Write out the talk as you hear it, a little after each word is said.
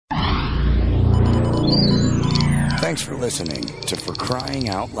Thanks for listening to For Crying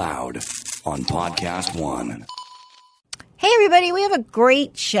Out Loud on Podcast One. Hey, everybody. We have a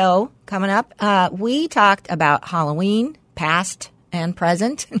great show coming up. We talked about Halloween, past and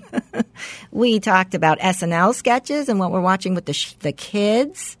present. We talked about SNL sketches and what we're watching with the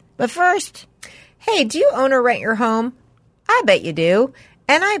kids. But first, hey, do you own or rent your home? I bet you do.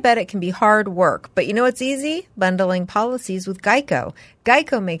 And I bet it can be hard work. But you know what's easy? Bundling policies with Geico.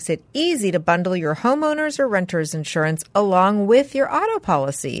 Geico makes it easy to bundle your homeowners or renters insurance along with your auto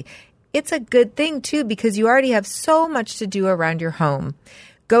policy. It's a good thing, too, because you already have so much to do around your home.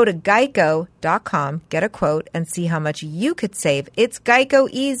 Go to geico.com, get a quote, and see how much you could save. It's Geico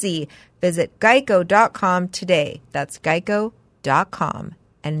easy. Visit geico.com today. That's geico.com.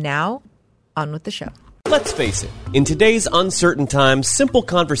 And now, on with the show. Let's face it, in today's uncertain times, simple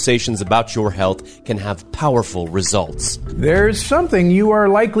conversations about your health can have powerful results. There's something you are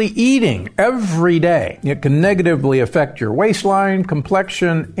likely eating every day. It can negatively affect your waistline,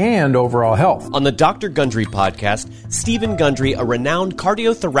 complexion, and overall health. On the Dr. Gundry podcast, Stephen Gundry, a renowned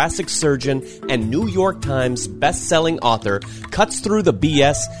cardiothoracic surgeon and New York Times best-selling author, cuts through the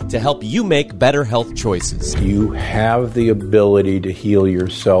BS to help you make better health choices. You have the ability to heal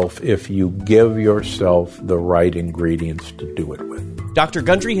yourself if you give yourself the right ingredients to do it with. Dr.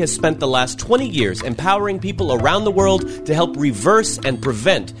 Gundry has spent the last 20 years empowering people around the world to help reverse and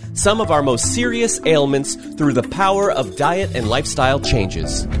prevent some of our most serious ailments through the power of diet and lifestyle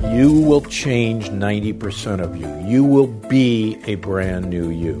changes. You will change 90% of you. You will be a brand new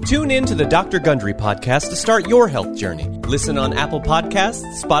you. Tune in to the Dr. Gundry podcast to start your health journey. Listen on Apple Podcasts,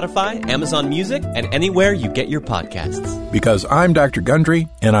 Spotify, Amazon Music, and anywhere you get your podcasts. Because I'm Dr. Gundry,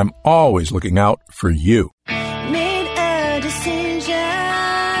 and I'm always looking out for you. Made a decision.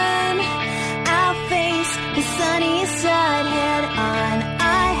 I'll face the sunny side head on.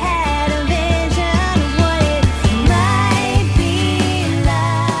 I had a vision of what it might be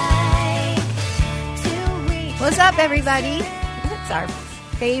like to reach. what's up, everybody? It's our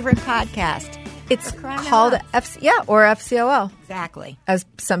favorite podcast. It's crying out called loud. or FCOL, Exactly. as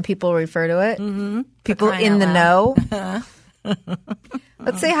some people refer to it. Mm-hmm. People crying in out the loud. know.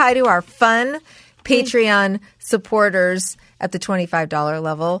 Let's say hi to our fun Patreon supporters at the $25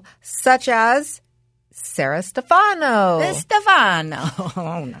 level, such as Sarah Stefano, Stefano.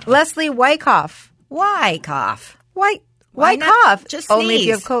 Oh, no. Leslie Wyckoff. Why cough? Why Why not cough? just Only if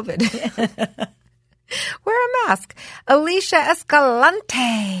you have sneeze? COVID. Wear a mask. Alicia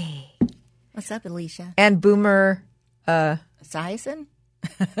Escalante. What's up, Alicia? And Boomer. Esiason?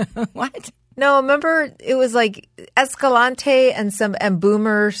 What? No, remember it was like Escalante and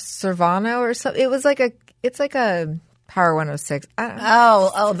Boomer Servano or something. It was like it's like a Power 106. I don't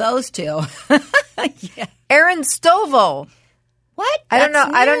know. Oh, those two. Yeah. Erin Stovall. What? I don't know.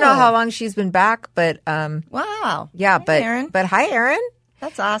 That's I don't know new. how long she's been back, but Wow. yeah, Hi, but Erin. but hi, Erin.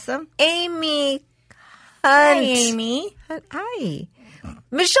 That's awesome. Amy Hunt. Hi, Amy. Hi.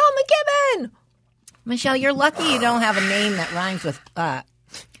 Michelle McKibben. Michelle, you're lucky you don't have a name that rhymes with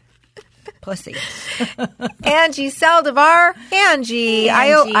pussy. Angie Saldivar. Angie. I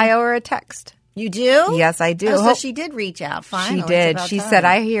Angie. owe her a text. You do? Yes, I do. Oh, so Hope- she did reach out. Finally. She It's did. about She time. said,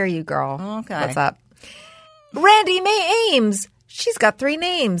 I hear you, girl. Okay. What's up? Randy May Ames. She's got 3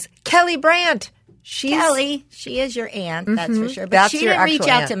 names. Kelly Brandt. She's Kelly, she is your aunt, that's for sure. But That's she your didn't reach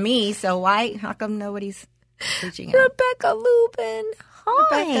actual out aunt. to me, so why? How come nobody's reaching out? Rebecca Lubin.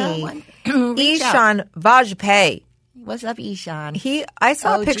 Hi. Rebecca, reach out. Ishan Vajpayee. What's up, Ishan? I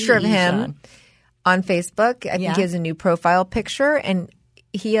saw a OG picture of him Ishan. on Facebook. I Yeah. think he has a new profile picture, and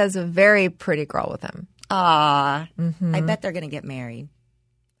he has a very pretty girl with him. Aw, I bet they're going to get married.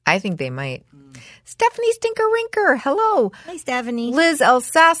 I think they might. Stephanie Stinker Rinker. Hello. Hi, Stephanie. Liz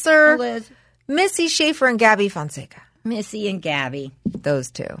Elsasser. Liz. Missy Schaefer and Gabby Fonseca. Missy and Gabby.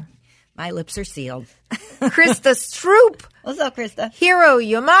 Those two. My lips are sealed. Krista Stroop. What's up, Krista? Hiro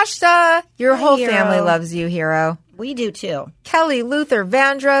Yamashita. Your Hi, whole Hiro. family loves you, Hiro. We do too. Kelly Luther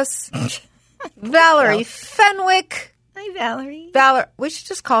Vandross. Valerie Fenwick. Hi, Valerie. We should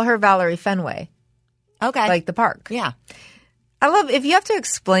just call her Valerie Fenway, Okay. like the park. yeah. I love, if you have to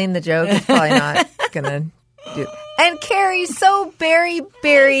explain the joke, it's probably not going to do. And Carrie's so very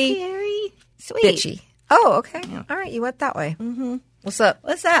Very sweet. bitchy. Oh, okay. All right. You went that way. Mm-hmm. What's up?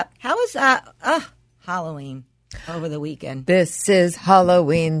 What's up? How was Halloween over the weekend? This is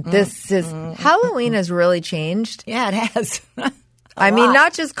Halloween. Halloween has really changed. Yeah, it has. I mean,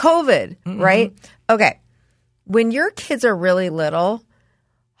 not just COVID, right? Okay. When your kids are really little,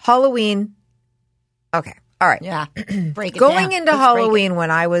 Halloween, okay. All right. Yeah. Break it Going down. into Let's Halloween when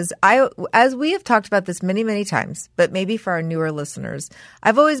as we have talked about this many, many times, but maybe for our newer listeners,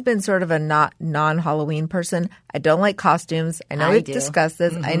 I've always been sort of a non-Halloween person. I don't like costumes. I know we've discussed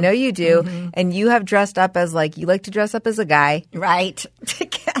this. I know you do. And you have dressed up as you like to dress up as a guy. Right.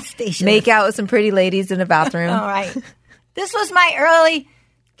 Gas station. Make out with some pretty ladies in a bathroom. All right. This was my early,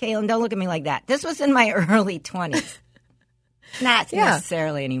 Kaylin, don't look at me like that. This was in my early 20s. Not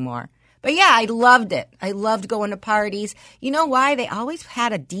necessarily anymore. But yeah, I loved it. I loved going to parties. You know why? They always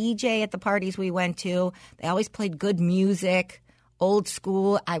had a DJ at the parties we went to. They always played good music, old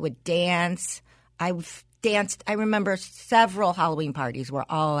school. I would dance. I danced. I remember several Halloween parties where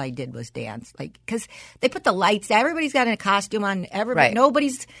all I did was dance. Because they put the lights, everybody's got a costume on.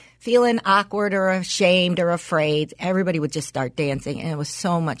 Nobody's feeling awkward or ashamed or afraid. Everybody would just start dancing, and it was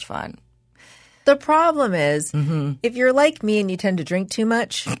so much fun. The problem is, if you're like me and you tend to drink too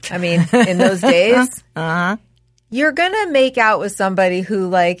much, I mean, in those days, you're going to make out with somebody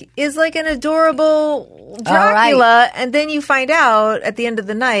who, is like an adorable Dracula, and then you find out at the end of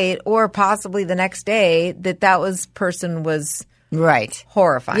the night or possibly the next day that person was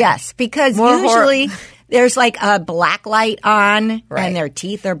horrifying. Yes, because usually there's a black light on and their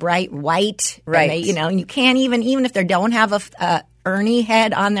teeth are bright white. Right. And they, and you can't even if they don't have a Ernie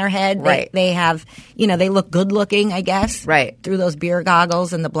head on their head. They have, they look good looking, I guess. Right. Through those beer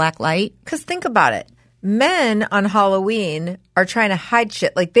goggles and the black light. Because think about it. Men on Halloween are trying to hide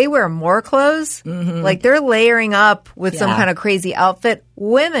shit. They wear more clothes. They're layering up with some kind of crazy outfit.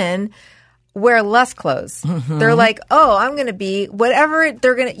 Women wear less clothes. They're I'm going to be whatever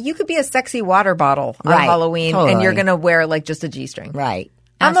you could be a sexy water bottle on Halloween and you're going to wear just a G-string. Right.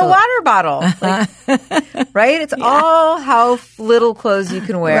 I'm a water bottle. Right? It's all how little clothes you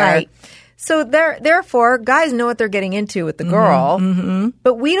can wear. Right. So therefore, guys know what they're getting into with the girl,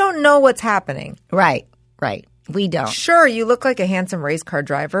 but we don't know what's happening. Right. We don't. Sure, you look like a handsome race car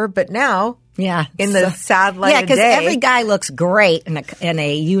driver, but now in the sad light of day. Yeah, because every guy looks great in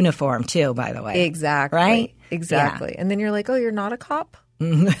a uniform too, by the way. Exactly. Right? Exactly. Yeah. And then you're like, oh, you're not a cop?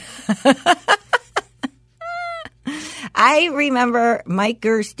 I remember Mike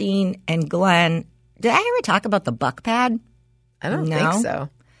Gerstein and Glenn. Did I ever talk about the buck pad? I don't think so.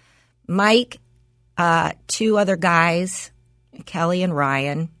 Mike, two other guys, Kelly and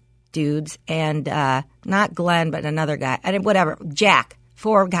Ryan, dudes, and not Glenn, but another guy, Jack,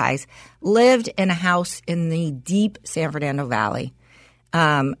 4 guys, lived in a house in the deep San Fernando Valley.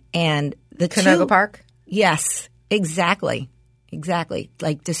 And the Canoga Park? Yes, exactly.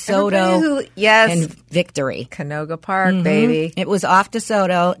 Like DeSoto and Victory. Canoga Park, baby. It was off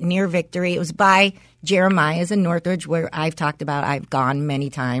DeSoto, near Victory. It was by Jeremiah's in Northridge, where I've talked about. I've gone many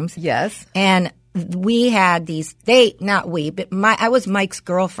times. Yes. And we had these, I was Mike's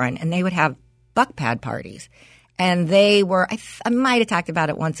girlfriend, and they would have buck pad parties. And they were, I might have talked about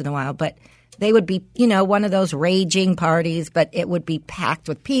it once in a while, but they would be, one of those raging parties, but it would be packed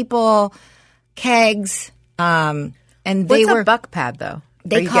with people, kegs, and they What's were a buck pad, though?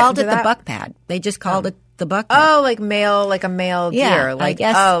 They called it the buck pad. They just called it the buck pad. Oh, like a male gear. I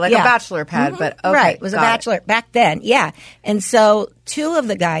guess. A bachelor pad, but okay. Right. It was a bachelor back then. Yeah. And so 2 of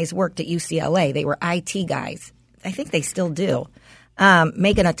the guys worked at UCLA. They were IT guys. I think they still do.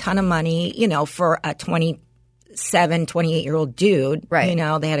 Making a ton of money, for a 28-year-old dude. Right.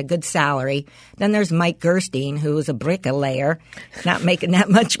 They had a good salary. Then there's Mike Gerstein, who was a bricklayer, not making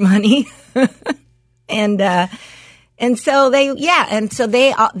that much money. And so they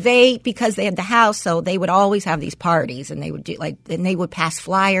because they had the house, so they would always have these parties, and they would do and they would pass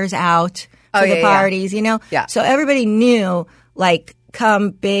flyers out to the parties, Yeah. So everybody knew, come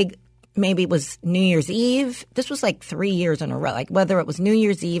big, maybe it was New Year's Eve. This was 3 years in a row, whether it was New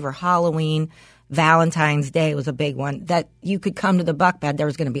Year's Eve or Halloween, Valentine's Day was a big one, that you could come to the buck pad, there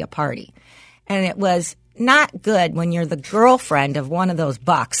was going to be a party. And it was not good when you're the girlfriend of one of those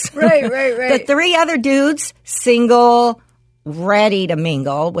bucks. Right. The 3 other dudes, single, ready to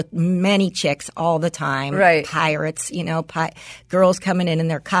mingle with many chicks all the time. Right. Pirates, girls coming in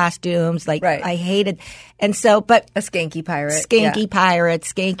their costumes. I hated. And so, but. A skanky pirate.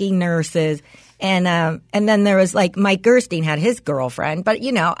 Pirates, skanky nurses. And then there was Mike Gerstein had his girlfriend, but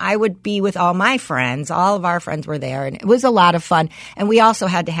I would be with all my friends. All of our friends were there, and it was a lot of fun. And we also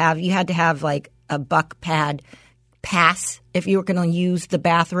had to have a buck pad pass if you were going to use the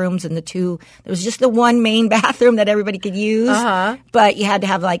bathrooms and the 2. There was just the one main bathroom that everybody could use, but you had to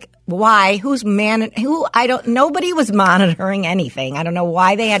have why? Nobody was monitoring anything. I don't know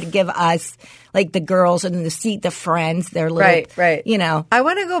why they had to give us the girls and the friends, their little, right. I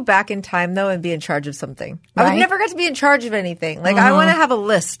want to go back in time though and be in charge of something. Right? I would never got to be in charge of anything. I want to have a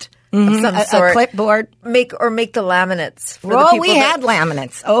list of some sort. A clipboard. Make the laminates for the Oh, people we had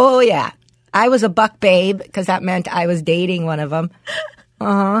laminates. Oh, yeah. I was a buck babe because that meant I was dating one of them.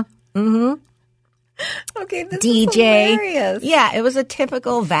 Okay, this DJ. is hilarious. Yeah, it was a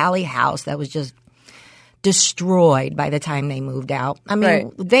typical Valley house that was just destroyed by the time they moved out. I mean,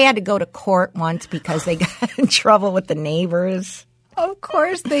 Right. they had to go to court once because they got in trouble with the neighbors. Of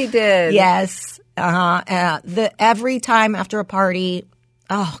course they did. Yes. Every time after a party,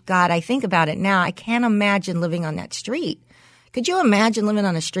 oh, God, I think about it now. I can't imagine living on that street. Could you imagine living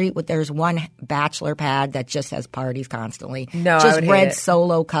on a street with there's one bachelor pad that just has parties constantly? No, I just would hate red it.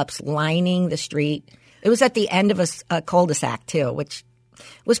 Solo cups lining the street. It was at the end of a cul-de-sac too, which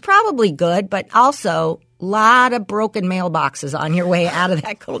was probably good, but also a lot of broken mailboxes on your way out of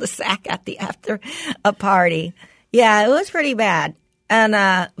that cul-de-sac after a party. Yeah, it was pretty bad. And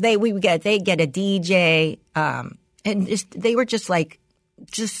they'd get a DJ, and they were just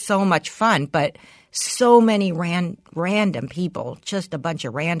so much fun, but so many random people, just a bunch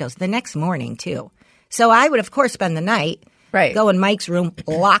of randos the next morning too. So I would, of course, spend the night, Right. go in Mike's room,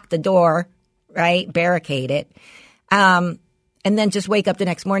 lock the door, right, barricade it, and then just wake up the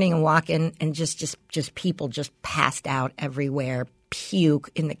next morning and walk in, and just people just passed out everywhere,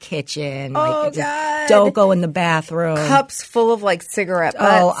 puke in the kitchen. Oh, God. Don't go in the bathroom. Cups full of like cigarette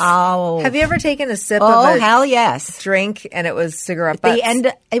butts. Oh. Have you ever taken a sip Oh, of a hell yes. drink and it was cigarette butts?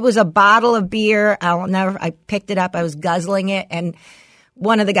 It was a bottle of beer. I picked it up. I was guzzling it, and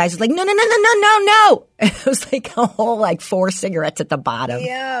one of the guys was like, no. It was like a whole 4 cigarettes at the bottom.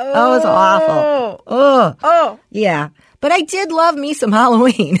 Yeah. Oh, it was awful. Oh. Yeah. But I did love me some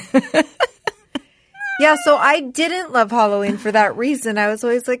Halloween. Yeah, so I didn't love Halloween for that reason. I was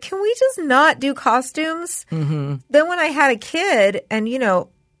always like, can we just not do costumes? Mm-hmm. Then when I had a kid and,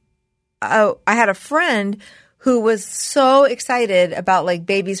 I had a friend who was so excited about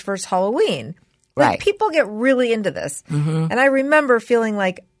baby's first Halloween. Right. People get really into this. Mm-hmm. And I remember feeling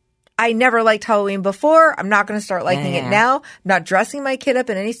like I never liked Halloween before. I'm not going to start liking it now. I'm not dressing my kid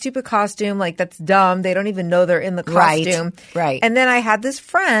up in any stupid costume. That's dumb. They don't even know they're in the costume. Right. And then I had this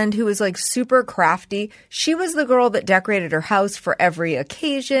friend who was super crafty. She was the girl that decorated her house for every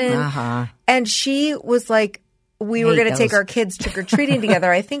occasion. Uh-huh. And she was we were going to take our kids trick-or-treating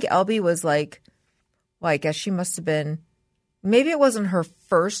together. I think Elby was I guess she must have been, maybe it wasn't her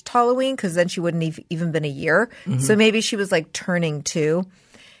first Halloween because then she wouldn't have even been a year. Mm-hmm. So maybe she was turning 2.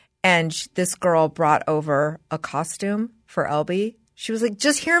 And this girl brought over a costume for Elby. She was like,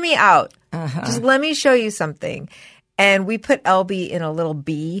 just hear me out. Uh-huh. Just let me show you something. And we put Elby in a little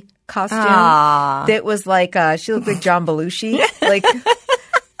bee costume. Aww. That was she looked like John Belushi,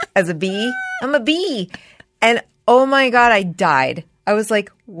 as a bee. I'm a bee. And oh my God, I died. I was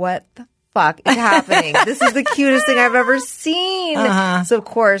like, what the fuck is happening? This is the cutest thing I've ever seen. Uh-huh. So, of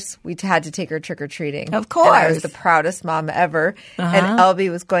course, we had to take her trick-or-treating. Of course. And I was the proudest mom ever. Uh-huh. And Elby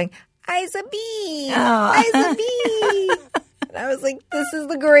was going, I's a bee. I's a bee. And I was like, this is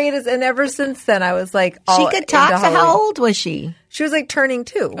the greatest. And ever since then, I was all she could talk. into So Halloween. how old was she? She was turning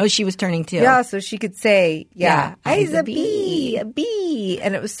 2. Oh, she was turning 2. Yeah, so she could say, I's a bee. bee.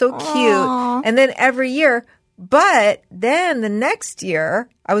 And it was so cute. And then every year, but then the next year,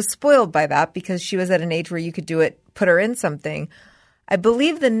 I was spoiled by that because she was at an age where you could do it, put her in something. I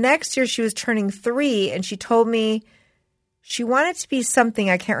believe the next year she was turning 3 and she told me she wanted to be something.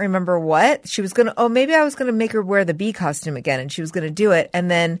 I can't remember what. She was going to, maybe I was going to make her wear the bee costume again and she was going to do it. And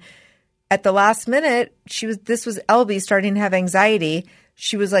then at the last minute, this was Elby starting to have anxiety.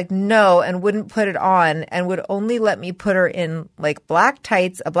 She was like, no, and wouldn't put it on and would only let me put her in black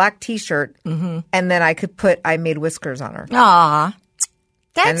tights, a black T-shirt, and then I made whiskers on her. Aw.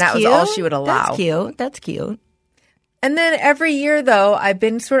 That's and that cute. was all she would allow. That's cute. And then every year, though, I've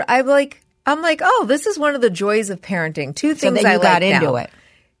been I'm like, oh, this is one of the joys of parenting. 2 things So then I you got like into now. it.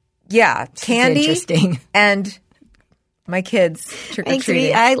 Yeah, candy, interesting. and my kids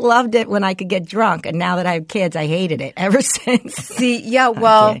trick-or-treating. I loved it when I could get drunk, and now that I have kids, I hated it ever since. See, yeah,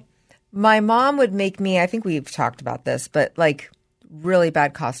 well, Okay. my mom would make me, I think we've talked about this, but really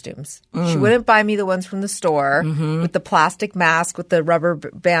bad costumes. She wouldn't buy me the ones from the store with the plastic mask with the rubber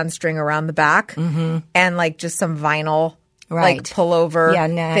band string around the back and just some vinyl Right. pullover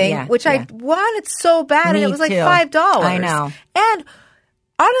thing, which I wanted so bad, Me and it was too. $5. I know. And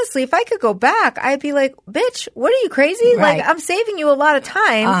honestly, if I could go back, I'd be like, bitch, what are you, crazy? Right. I'm saving you a lot of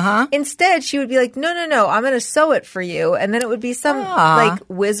time. Uh-huh. Instead, she would be like, no, I'm going to sew it for you. And then it would be some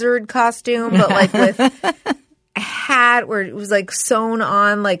wizard costume, but with hat where it was like sewn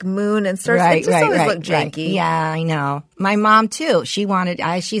on like moon and stars. It just always looked janky. Yeah, I know. My mom too. She wanted.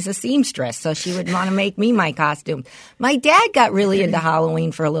 She's a seamstress, so she would want to make me my costume. My dad got really into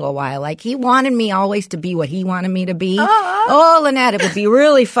Halloween for a little while. Like he wanted me always to be what he wanted me to be. Oh, Lynette, it would be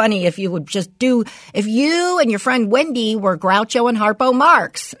really funny if you would just do. If you and your friend Wendy were Groucho and Harpo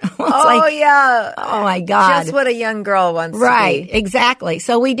Marx. Yeah. Oh my God. Just what a young girl wants to Right. be. Exactly.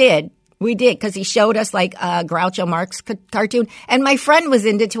 So we did. We did because he showed us like a Groucho Marx cartoon, and my friend was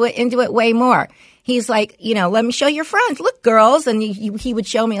into it way more. He's like, let me show your friends. Look, girls, and he would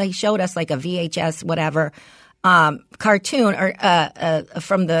show me. Like, he showed us like a VHS whatever cartoon or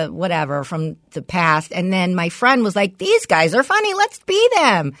from the past, and then my friend was like, "These guys are funny. Let's be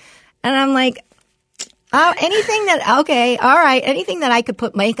them." And I'm like, anything that I could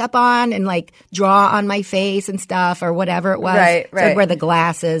put makeup on and like draw on my face and stuff or whatever it was. Right. So I'd wear the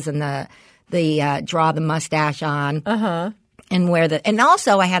glasses and the draw the mustache on. And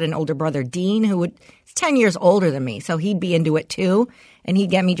also I had an older brother, Dean, he's 10 years older than me. So he'd be into it too. And he'd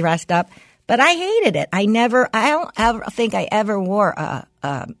get me dressed up. But I hated it. I don't ever think I ever wore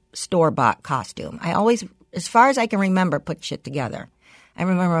a store-bought costume. I always, as far as I can remember, put shit together. I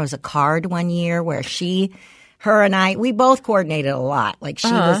remember it was a card one year where her and I, we both coordinated a lot. Like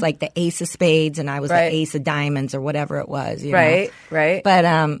she was like the ace of spades and I was the ace of diamonds or whatever it was. You know? Right.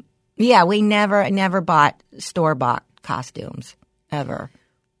 But yeah, we never bought store-bought costumes ever.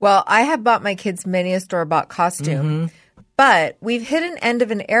 Well, I have bought my kids many a store-bought costume, but we've hit an end of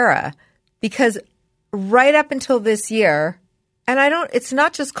an era because right up until this year, and it's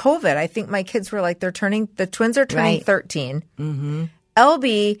not just COVID. I think my kids were like, the twins are turning 13. Mm-hmm.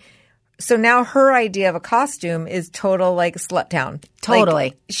 LB, so now her idea of a costume is total like slut town. Totally.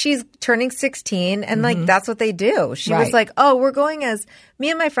 Like, she's turning 16 and like that's what they do. She was like, me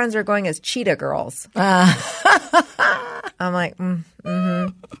and my friends are going as cheetah girls. I'm like, Mom,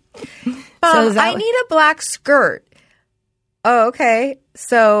 I need a black skirt. Oh, okay.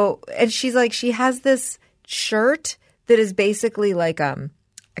 So, and she's like, she has this shirt that is basically like a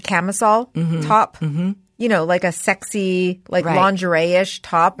camisole top. Mm-hmm. Like a sexy, like lingerie-ish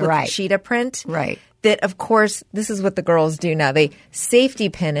top with cheetah print. Right. That, of course, this is what the girls do now. They safety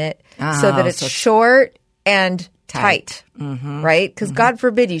pin it so that it's short and tight. Mm-hmm. Right? Because God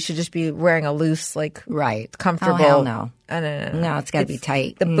forbid you should just be wearing a loose, like, comfortable. Oh, hell no. No, it's got to be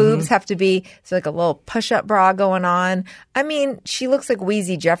tight. The boobs have to be, so like a little push-up bra going on. I mean, she looks like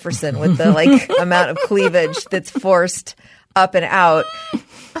Wheezy Jefferson with the, like, amount of cleavage that's forced up and out.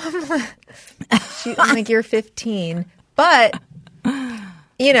 I'm like, you're 15. But,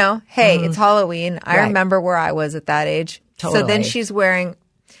 hey, it's Halloween. I remember where I was at that age. Totally. So then she's wearing,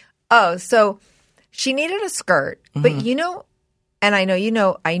 so she needed a skirt. But and I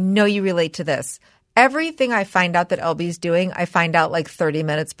know you relate to this. Everything I find out that LB's doing, I find out like 30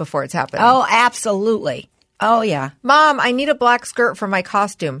 minutes before it's happening. Oh, absolutely. Oh, yeah. Mom, I need a black skirt for my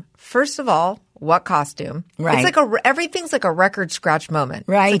costume. First of all, what costume? Right. It's like everything's like a record scratch moment.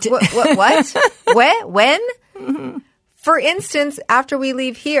 Right. Like, what? When? Mm-hmm. For instance, after we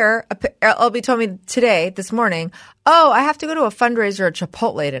leave here, LB told me this morning, I have to go to a fundraiser at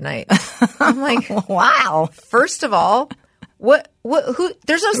Chipotle tonight. I'm like, wow. First of all, who?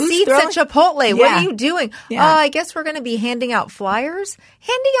 There's no seats at Chipotle. Yeah. What are you doing? Yeah. I guess we're going to be handing out flyers.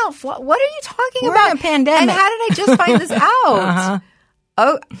 What are you talking We're about? in a pandemic. And how did I just find this out?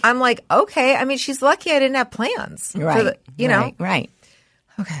 Oh, I'm like, okay. I mean, she's lucky I didn't have plans. Right. Right.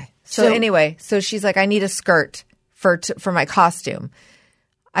 Okay. So anyway, she's like, I need a skirt for my costume.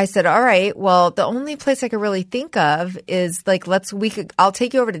 I said, all right, well, the only place I could really think of is like, I'll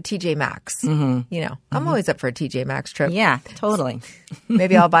take you over to TJ Maxx. Mm-hmm. I'm always up for a TJ Maxx trip. Yeah, totally.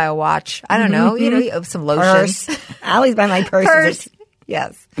 Maybe I'll buy a watch. I don't know. Some lotions. I always buy my purse.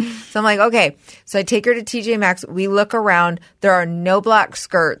 Yes. So I'm like, okay. So I take her to TJ Maxx. We look around. There are no black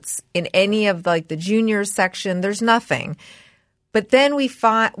skirts in any of like the juniors section. There's nothing. But then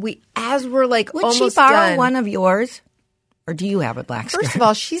as we're like Would almost she borrow done, one of yours? Or do you have a black skirt? First of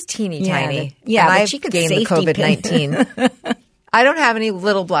all, she's teeny tiny. Yeah, and but I've she could gained the safety COVID-19. I don't have any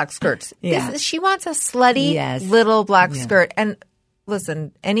little black skirts. Yeah. She wants a slutty little black skirt. And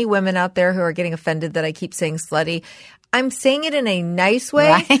listen, any women out there who are getting offended that I keep saying slutty, I'm saying it in a nice way.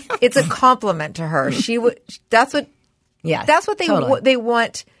 Right? It's a compliment to her. That's what they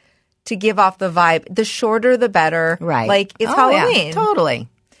want to give off the vibe. The shorter, the better. Right. Like it's Halloween. Yeah, totally.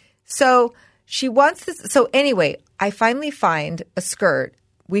 So she wants this. So anyway, I finally find a skirt.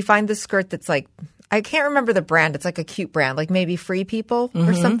 We find the skirt that's like, I can't remember the brand. It's like a cute brand, like maybe Free People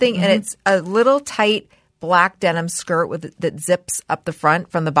or something. Mm-hmm. And it's a little tight black denim skirt that zips up the front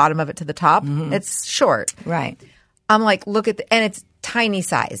from the bottom of it to the top. Mm-hmm. It's short. Right. I'm like, look at and it's tiny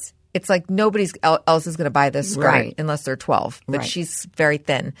size. It's like nobody's else is going to buy this skirt Right. unless they're 12, but Right. she's very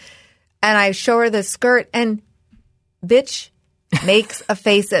thin. And I show her the skirt and bitch makes a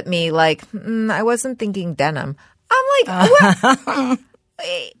face at me like, I wasn't thinking denim. I'm like, what?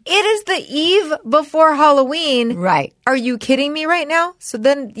 It is the eve before Halloween. Right. Are you kidding me right now? So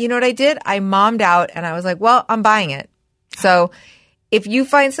then, you know what I did? I mommed out and I was like, well, I'm buying it. So if you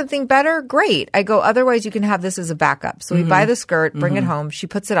find something better, great. I go, otherwise you can have this as a backup. So we buy the skirt, bring it home. She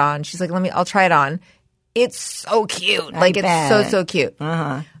puts it on. She's like, I'll try it on. It's so cute. Like it's bet. so cute.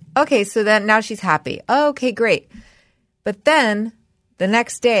 Okay. So then now she's happy. Oh, okay, great. But then the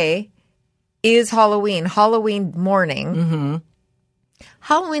next day is Halloween morning.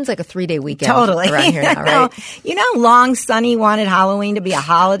 Halloween's like a 3-day weekend Totally. around here now, right? You know how long Sonny wanted Halloween to be a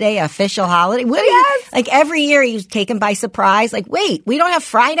holiday, official holiday? What like every year he was taken by surprise. Like, wait, we don't have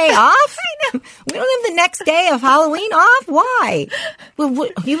Friday off? We don't have the next day of Halloween off? Why? Well,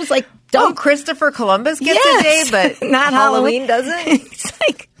 he was like, Oh, Christopher Columbus gets a day, but not Halloween doesn't? It's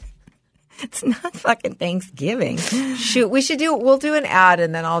like, it's not fucking Thanksgiving. Shoot, we'll do an ad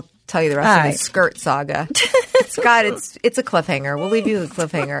and then I'll tell you the rest All of right. the skirt saga. It's a cliffhanger. We'll leave you with a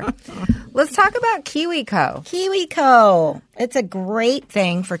cliffhanger. Let's talk about KiwiCo. KiwiCo. It's a great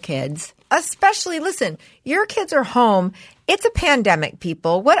thing for kids. Especially, listen, your kids are home. It's a pandemic,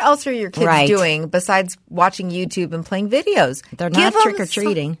 people. What else are your kids Right. doing besides watching YouTube and playing videos? They're Give not 'em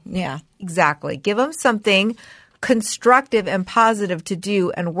trick-or-treating. Yeah. Exactly. Give them something constructive and positive to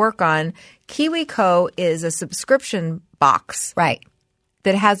do and work on. KiwiCo is a subscription box Right.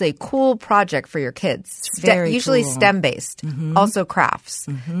 that has a cool project for your kids. Very usually cool. STEM-based, also crafts.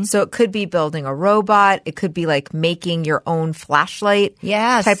 So it could be building a robot. It could be like making your own flashlight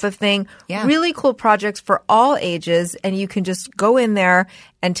Yes. type of thing. Yeah. Really cool projects for all ages. And you can just go in there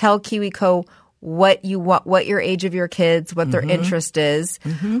and tell KiwiCo what you want, what your age of your kids, what their interest is.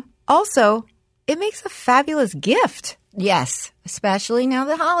 Also, it makes a fabulous gift. Yes. Especially now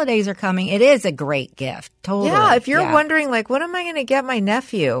the holidays are coming. It is a great gift. Totally. Yeah, if you're Yeah. wondering, like, what am I going to get my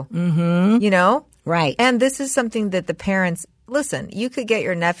nephew? You know? Right. And this is something that the parents, listen, you could get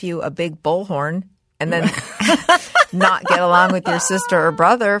your nephew a big bullhorn and then not get along with your sister or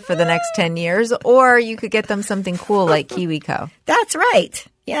brother for the next 10 years, or you could get them something cool like KiwiCo. That's right.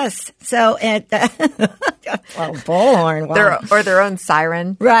 Yes. So, well, bullhorn. Wow. Their own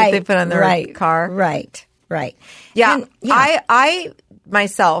siren right. that they put on their car. Right. Right. Yeah. And, yeah. I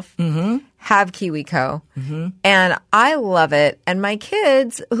myself have KiwiCo and I love it. And my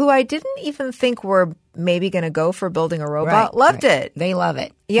kids, who I didn't even think were maybe going to go for building a robot, loved it. They love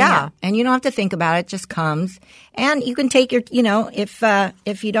it. Yeah. And you don't have to think about it. It just comes. And you can take your,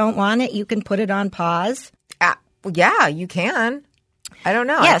 if you don't want it, you can put it on pause. Yeah, you can. I don't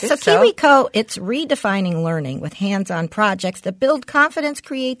know. Yeah, I so think KiwiCo, it's redefining learning with hands-on projects that build confidence,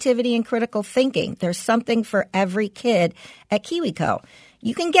 creativity, and critical thinking. There's something for every kid at KiwiCo.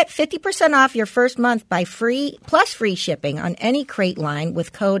 You can get 50% off your first month by free shipping on any crate line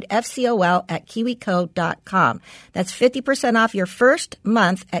with code FCOL at KiwiCo.com. That's 50% off your first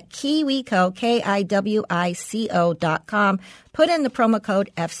month at KiwiCo, KiwiCo.com. Put in the promo code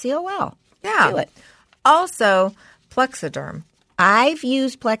FCOL. Yeah. Do it. Also, Plexiderm. I've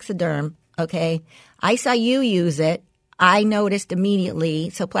used Plexiderm, okay? I saw you use it. I noticed immediately.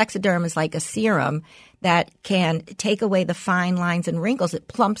 So Plexiderm is like a serum that can take away the fine lines and wrinkles. It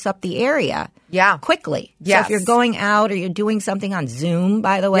plumps up the area quickly. So Yes. if you're going out or you're doing something on Zoom,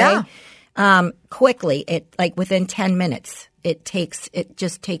 by the way, quickly, it like within 10 minutes, it plumps it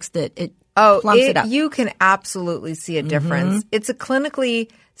up. You can absolutely see a difference. It's a clinically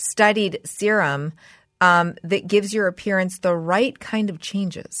studied serum that gives your appearance the right kind of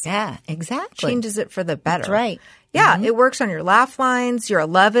changes. Yeah, exactly. Changes it for the better. That's right. Yeah, it works on your laugh lines, your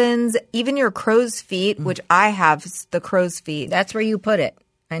 11s, even your crow's feet, which I have the crow's feet. That's where you put it.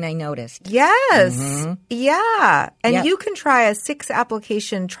 And I noticed. Yes. Yeah. And Yep. you can try a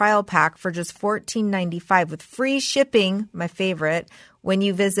 6-application trial pack for just $14.95 with free shipping, my favorite, when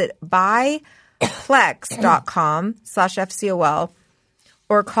you visit buyplex.com/FCOL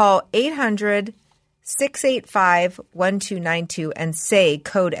or call 800-685-1292 and say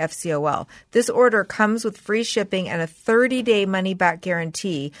code FCOL. This order comes with free shipping and a 30-day money-back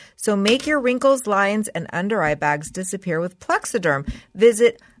guarantee. So make your wrinkles, lines, and under-eye bags disappear with Plexiderm.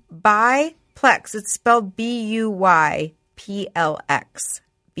 Visit BuyPlex. It's spelled BUYPLX.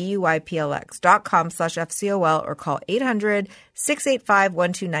 BUYPLX.com/FCOL or call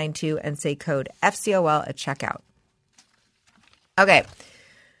 800-685-1292 and say code FCOL at checkout. Okay.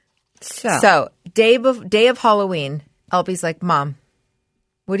 So day of Halloween, Elby's like, Mom,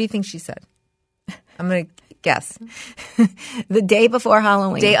 what do you think she said? I'm going to Guess. The day before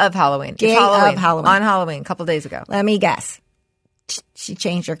Halloween. Day of Halloween. Day It's Halloween. of Halloween. On Halloween, a couple days ago. Let me guess. She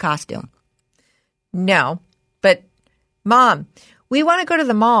changed her costume. No, but Mom, we want to go to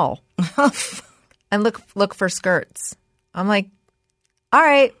the mall and look for skirts. I'm like, all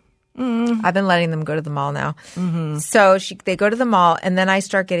right. I've been letting them go to the mall now. So they go to the mall, and then I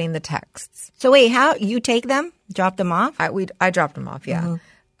start getting the texts. So wait, how you take them? Drop them off? I dropped them off, yeah.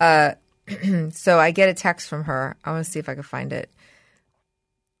 So I get a text from her. I want to see if I can find it.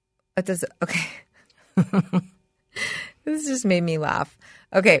 Okay. This just made me laugh.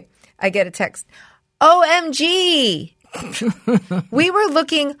 Okay, I get a text. OMG! We were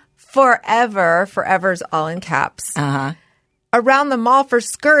looking forever's all in caps, around the mall for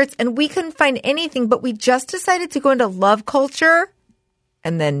skirts, and we couldn't find anything, but we just decided to go into Love Culture,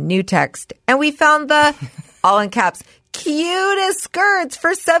 and then new text, and we found the, all in caps, cutest skirts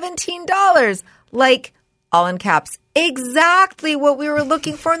for $17. Like, all in caps, exactly what we were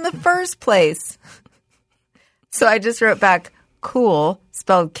looking for in the first place. So I just wrote back, cool,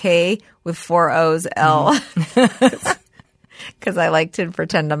 spelled K with 4 O's, L. Because I like to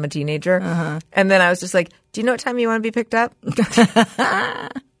pretend I'm a teenager. And then I was just like, do you know what time you want to be picked up?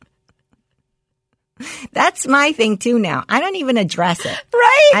 That's my thing too now. I don't even address it.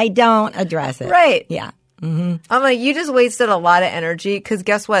 Right? I don't address it. Right. Yeah. I'm like, you just wasted a lot of energy because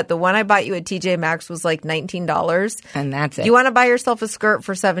guess what? The one I bought you at TJ Maxx was like $19. And that's it. You want to buy yourself a skirt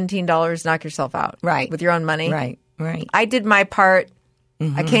for $17, knock yourself out. Right. With your own money. Right. I did my part.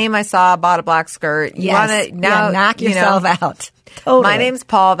 I came, I saw, bought a black skirt. You want to now knock yourself out. Totally. My name's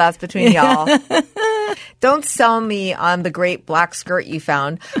Paul. That's between y'all. Don't sell me on the great black skirt you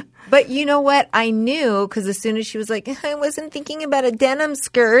found. But you know what? I knew because as soon as she was like, I wasn't thinking about a denim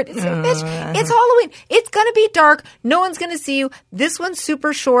skirt. It's like, bitch, it's Halloween. It's going to be dark. No one's going to see you. This one's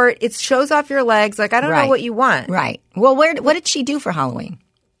super short. It shows off your legs. Like, I don't know what you want. Right. Well, what did she do for Halloween?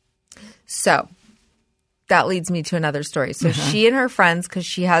 So that leads me to another story. So she and her friends, because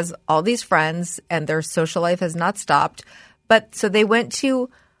she has all these friends and their social life has not stopped. But so they went to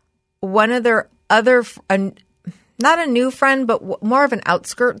one of their other, not a new friend, but more of an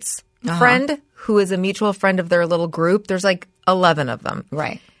outskirts friend who is a mutual friend of their little group. There's like 11 of them.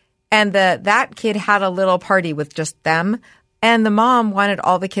 Right. And that kid had a little party with just them. And the mom wanted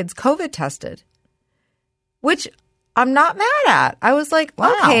all the kids COVID tested, which I'm not mad at. I was like,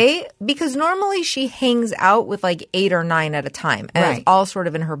 okay, because normally she hangs out with like 8 or 9 at a time. And it's all sort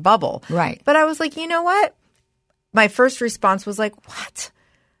of in her bubble. Right. But I was like, you know what? My first response was like, what?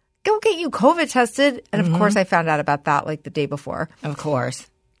 Go get you COVID tested. And of course I found out about that like the day before. Of course.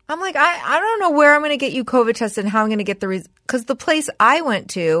 I'm like, I don't know where I'm going to get you COVID tested and how I'm going to get the because the place I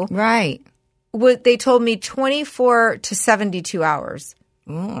went to, right, they told me 24 to 72 hours.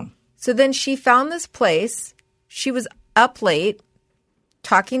 So then she found this place. She was up late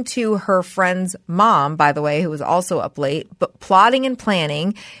talking to her friend's mom, by the way, who was also up late, but plotting and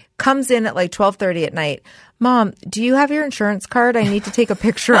planning, comes in at like 12:30 at night. Mom, do you have your insurance card? I need to take a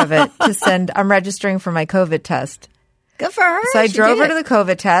picture of it to send. I'm registering for my COVID test. Good for her. So I drove her to the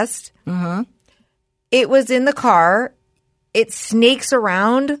COVID test. It was in the car. It snakes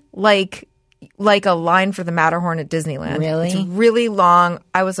around like a line for the Matterhorn at Disneyland. Really? It's really long.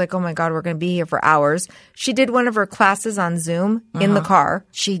 I was like, oh my God, we're going to be here for hours. She did one of her classes on Zoom in the car.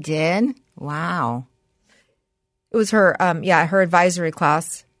 She did? Wow. It was her, her advisory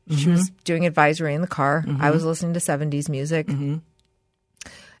class. She was doing advisory in the car. I was listening to 70s music. And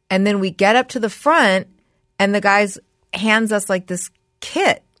then we get up to the front and the guys hands us like this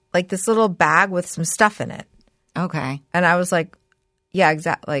kit, like this little bag with some stuff in it. Okay. And I was like, yeah,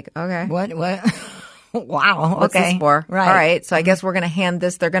 exactly. Like, okay. What? Wow. What's okay. this for? Right. All right. So I guess we're going to hand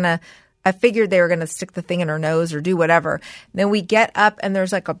this. I figured they were going to stick the thing in her nose or do whatever. Then we get up and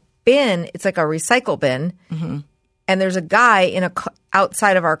there's like a bin. It's like a recycle bin. And there's a guy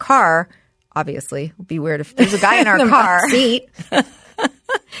outside of our car. Obviously, it would be weird if there's a guy in our car. Seat.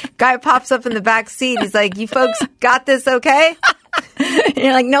 Guy pops up in the back seat. He's like, you folks got this okay?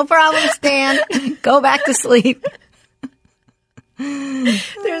 You're like, no problem, Stan. Go back to sleep.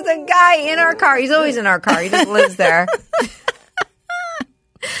 There's a guy in our car. He's always in our car. He just lives there.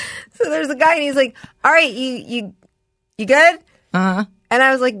 So there's a guy and he's like, all right, you good? And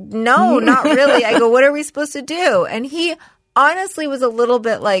I was like, no, not really. I go, what are we supposed to do? And he honestly was a little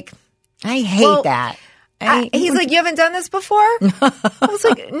bit like, I hate that. He's like, you haven't done this before? I was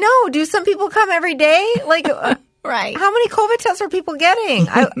like, no, do some people come every day? Like, right. How many COVID tests are people getting?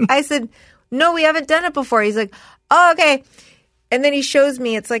 I said, no, we haven't done it before. He's like, oh, okay. And then he shows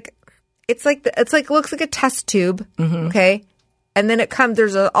me, it looks like a test tube. Okay. And then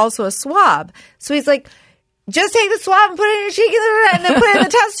there's also a swab. So he's like, just take the swab and put it in your cheek and then put it in the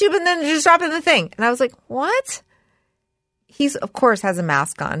test tube and then just drop it in the thing. And I was like, what? He's, of course, has a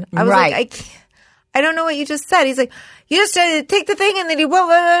mask on. I was Right. like, I don't know what you just said. He's like, you just take the thing and then you blah,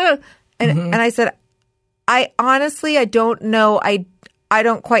 blah, blah. And I said, I honestly, I don't know. I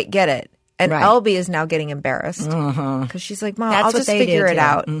don't quite get it. And Right. Elby is now getting embarrassed because she's like, Mom, That's I'll what just they figure do, it too.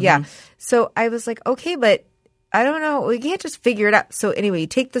 out. Yeah. So I was like, okay, but I don't know. We can't just figure it out. So anyway, you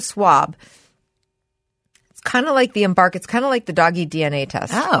take the swab. It's kind of like the Embark. It's kind of like the doggy DNA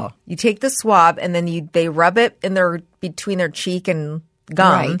test. Oh. You take the swab and then they rub it in between their cheek and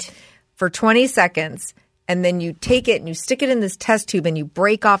gum Right. for 20 seconds. And then you take it and you stick it in this test tube and you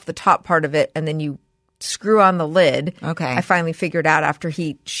break off the top part of it and then you screw on the lid. Okay. I finally figured out after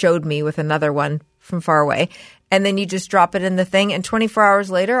he showed me with another one from far away. And then you just drop it in the thing. And 24 hours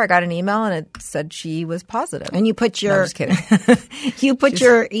later, I got an email and it said she was positive. And you put No, your I'm just kidding. you put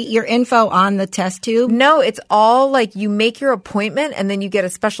your info on the test tube. No, it's all like you make your appointment and then you get a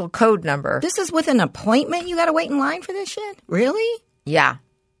special code number. This is with an appointment. You got to wait in line for this shit. Really? Yeah.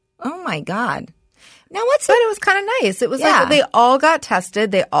 Oh my god. Now what's But it was kind of nice. It was Yeah. like they all got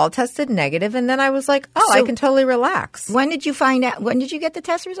tested. They all tested negative. And then I was like, oh, I So- can totally relax. When did you find out? When did you get the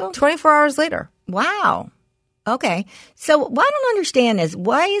test results? 24 hours later. Wow. Okay. So what I don't understand is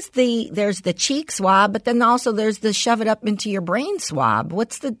why is there's the cheek swab, but then also there's the shove it up into your brain swab.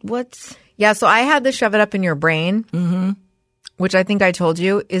 What's Yeah, so I had the shove it up in your brain, which I think I told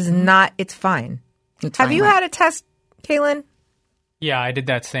you is not, it's fine. it's Have fine, you right? had a test, Kaylin? Yeah, I did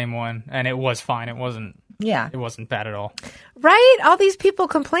that same one, and it was fine. It wasn't bad at all. Right? All these people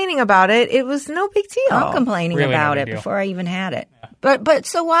complaining about it. It was no big deal. I'm complaining Really no about big it deal. before I even had it. But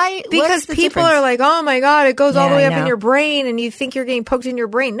so why? Because what's the people difference? are like, oh my God, it goes all the Yeah, way I up in know. your brain and you think you're getting poked in your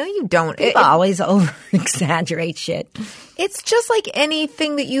brain. No, you don't. People always over exaggerate shit. It's just like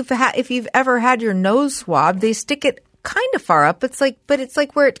anything that you've had. If you've ever had your nose swabbed, they stick it kind of far up. But it's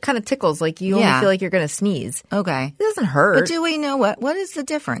like where it kind of tickles. Like you only Yeah. feel like you're going to sneeze. Okay. It doesn't hurt. But do we know what is the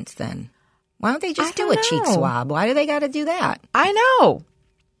difference then? Why don't they just I do don't a cheek know. swab? Why do they got to do that? I know.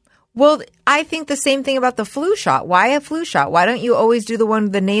 Well, I think the same thing about the flu shot. Why a flu shot? Why don't you always do the one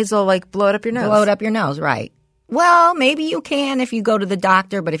with the nasal, like blow it up your nose? Blow it up your nose, right? Well, maybe you can if you go to the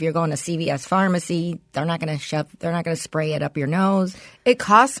doctor, but if you're going to CVS pharmacy, they're not going to spray it up your nose. It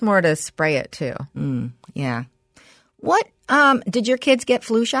costs more to spray it too. Yeah. What? Did your kids get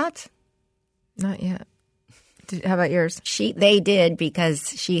flu shots? Not yet. How about yours? They did because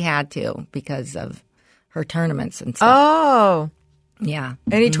she had to because of her tournaments and stuff. Oh, Yeah.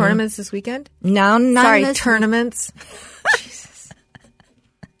 any tournaments this weekend? No, none Sorry, this tournaments. Jesus.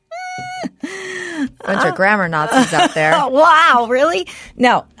 Bunch of grammar Nazis out there. Oh, wow, really?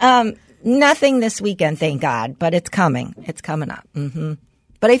 No, nothing this weekend, thank God. But it's coming. It's coming up.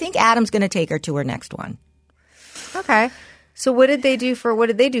 But I think Adam's going to take her to her next one. Okay. So what did they do for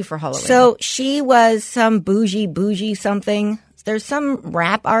Halloween? So she was some bougie something. There's some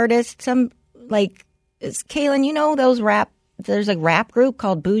rap artist, Kaylin, you know those there's a rap group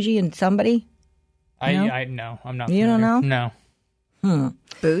called Bougie and somebody? I no, I'm not. You don't familiar. No.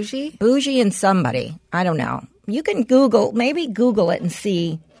 Bougie? Bougie and somebody. I don't know. You can maybe Google it and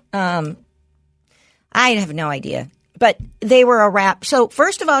see. I have no idea. But they were a rap. So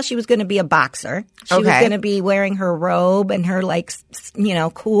first of all, she was going to be a boxer. She was Okay. going to be wearing her robe and her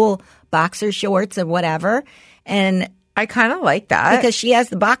cool boxer shorts or whatever. And I kind of like that. because she has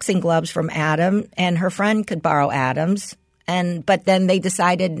the boxing gloves from Adam and her friend could borrow Adam's. But then they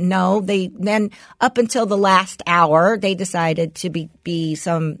decided no. Then up until the last hour, they decided to be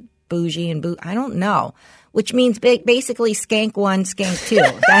some bougie and I don't know, which means basically skank one, skank two.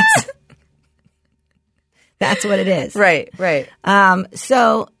 That's what it is. Right.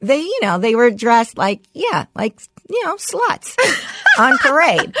 So they were dressed like sluts on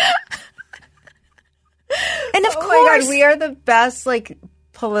parade. And of Oh course, my God, we are the best,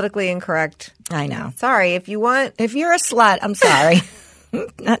 politically incorrect. I know. Sorry, if you want, If you're a slut, I'm sorry.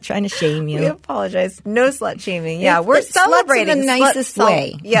 Not trying to shame we you. apologize. No slut shaming. Yeah, It's we're slut's in celebrating the nicest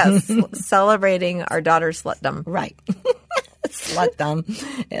way. Yes, celebrating our daughter's slutdom. Right. Slut dumb.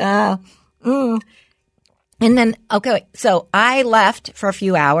 And then, okay, so I left for a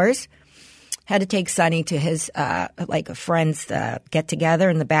few hours. Had to take Sonny to his a friend's get together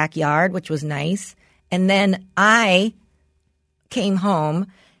in the backyard, which was nice. And then I came home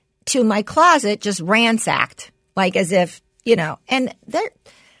to my closet, just ransacked, as if and there.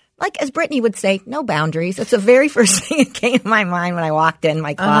 As Brittany would say, no boundaries. That's the very first thing that came to my mind when I walked in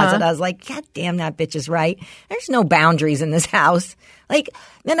my closet. I was like, God damn, that bitch is right. There's no boundaries in this house.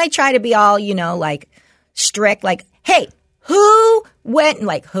 Then I try to be all, strict, hey, who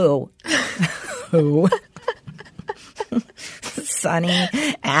went, who? Who? Sonny,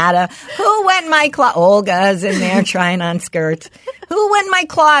 Ada. Who went in my closet? Olga's in there trying on skirts. Who went in my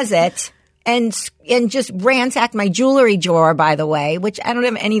closet and just ransacked my jewelry drawer, by the way, which I don't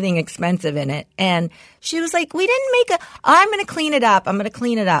have anything expensive in it. And she was like, we didn't make I'm going to clean it up. I'm going to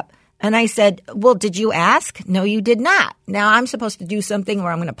clean it up. And I said, well, did you ask? No, you did not. Now I'm supposed to do something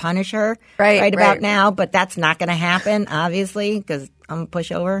where I'm going to punish her right about now, but that's not going to happen, obviously, because I'm a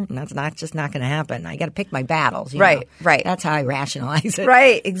pushover, and that's just not going to happen. I got to pick my battles. Right. That's how I rationalize it.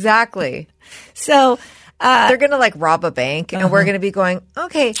 Right, exactly. So they're going to like rob a bank, and we're going to be going,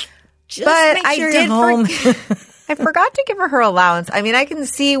 okay, just but make sure you're home. I forgot to give her allowance. I mean, I can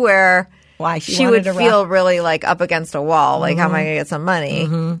see where why she would feel really like up against a wall. Like, how am I going to get some money?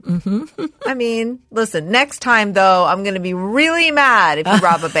 I mean, listen, next time though, I'm going to be really mad if you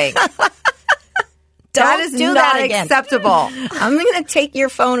rob a bank. That is do not that again. acceptable. I'm going to take your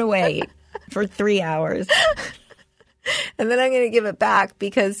phone away for 3 hours. And then I'm going to give it back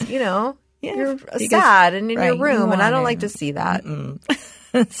because, you're sad and in your room, and I don't like to see that.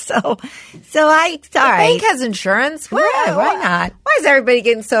 So I the bank has insurance. Why not? Why is everybody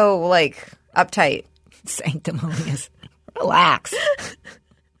getting so like uptight? Sanctimonious. Relax.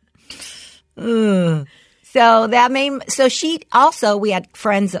 So she also, we had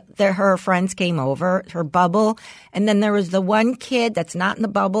friends, her friends came over, her bubble. And then there was the one kid that's not in the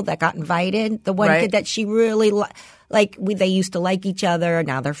bubble that got invited. The one kid that she really they used to like each other.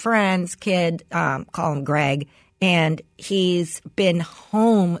 Now they're friends. Kid, call him Greg. And he's been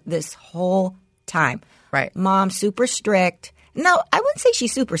home this whole time. Right. Mom, super strict. No, I wouldn't say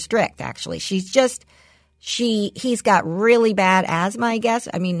she's super strict, actually. She's just, he's got really bad asthma, I guess.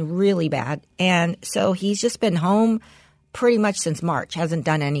 I mean, really bad. And so he's just been home pretty much since March, hasn't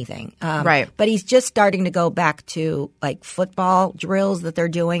done anything. Right. But he's just starting to go back to like football drills that they're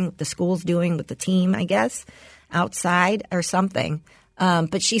doing, the school's doing with the team, I guess, outside or something.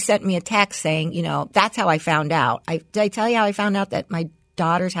 But she sent me a text saying, that's how I found out. Did I tell you how I found out that my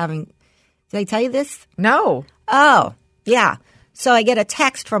daughter's having – did I tell you this? No. Oh, yeah. So I get a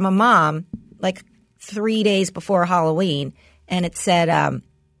text from a mom like 3 days before Halloween, and it said,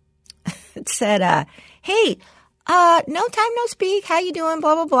 hey, no time, no speak. How you doing?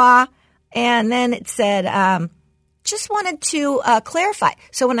 Blah, blah, blah. And then it said just wanted to clarify.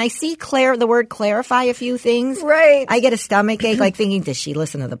 So when I see the word clarify a few things, right, I get a stomach ache, like thinking, does she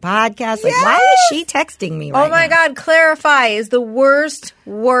listen to the podcast? Like, why is she texting me right now? Oh, my God. Clarify is the worst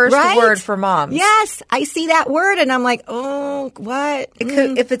word for moms. Yes. I see that word, and I'm like, oh, what?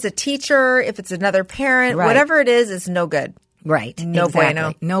 If it's a teacher, if it's another parent, whatever it is, it's no good. Right. No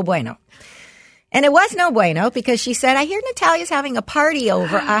bueno. No bueno. And it was no bueno because she said, I hear Natalia's having a party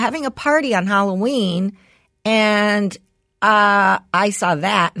on Halloween. And I saw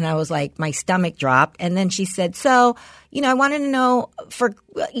that, and I was like, my stomach dropped. And then she said, so, I wanted to know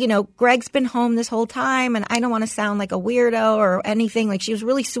Greg's been home this whole time, and I don't want to sound like a weirdo or anything. Like, she was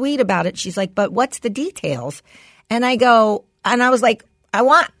really sweet about it. She's like, but what's the details? And I was like,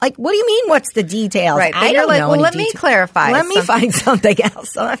 what do you mean, what's the details? Right. I don't know. Let me clarify. Let me find something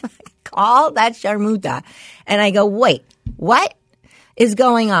else. So I call that Sharmuta, and I go, wait, what is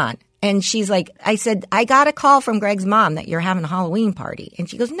going on? And she's like, I said, I got a call from Greg's mom that you're having a Halloween party. And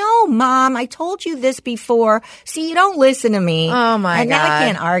she goes, no, Mom, I told you this before. See, you don't listen to me. Oh, my God. And now I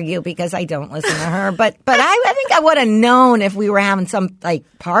can't argue because I don't listen to her. But I think I would have known if we were having some,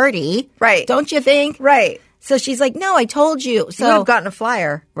 party. Right. Don't you think? Right. So she's like, no, I told you. So you would have gotten a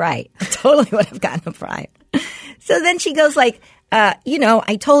flyer. Right. I totally would have gotten a flyer. So then she goes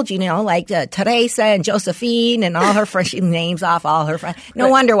I told you, Teresa and Josephine and all her friends. She names off all her friends. No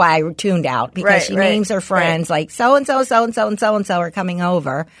wonder why I tuned out because she names her friends like so-and-so, so-and-so, and so-and-so are coming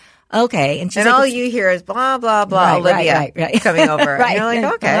over. Okay. And she's all you hear is blah, blah, blah, Olivia coming over. Right. And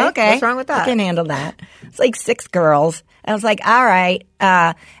you're like, okay. What's wrong with that? I can handle that. It's like 6 girls. I was like, all right.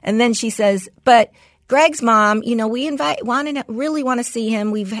 And then she says, but Greg's mom, we really want to see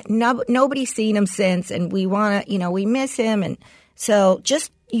him. Nobody's seen him since, and we want to, we miss him. And so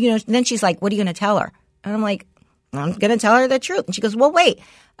just, then she's like, what are you going to tell her? And I'm like, I'm going to tell her the truth. And she goes, well, wait.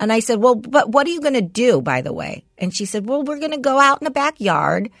 And I said, well, but what are you going to do, by the way? And she said, well, we're going to go out in the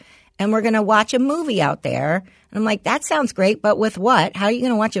backyard and we're going to watch a movie out there. And I'm like, that sounds great, but with what? How are you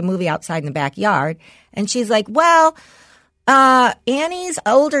going to watch a movie outside in the backyard? And she's like, well, Annie's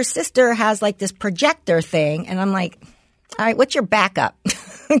older sister has this projector thing. And I'm like, all right, what's your backup?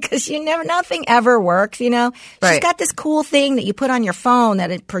 Because nothing ever works, She's got this cool thing that you put on your phone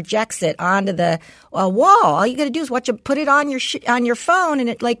that it projects it onto the wall. All you got to do is put it on your phone, and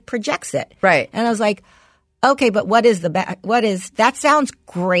it projects it. Right. And I was like, okay, but what is that sounds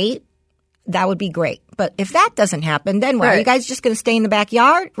great. that would be great. But if that doesn't happen, then what? Are you guys just going to stay in the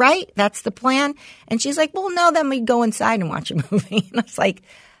backyard, right? That's the plan? And she's like, well, no, then we'd go inside and watch a movie. And I was like,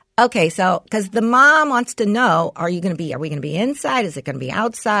 okay, so because the mom wants to know, are we going to be inside? Is it going to be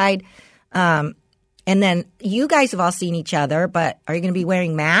outside? And then you guys have all seen each other, but are you going to be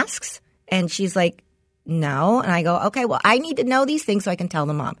wearing masks? And she's like, no. And I go, okay, well, I need to know these things so I can tell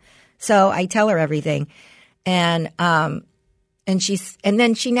the mom. So I tell her everything. And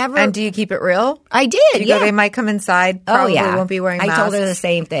then she never. And do you keep it real? I did. You go, they might come inside. Probably won't be wearing masks. I told her the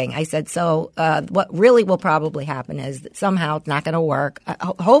same thing. I said, so what really will probably happen is that somehow it's not going to work.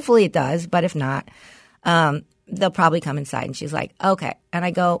 Hopefully it does, but if not, they'll probably come inside. And she's like, okay. And I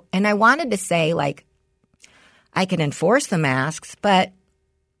go, and I wanted to say, like, I can enforce the masks, but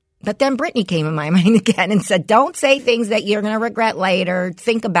then Brittany came in my mind again and said, don't say things that you're going to regret later.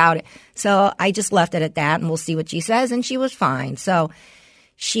 Think about it. So I just left it at that, and we'll see what she says. And she was fine. So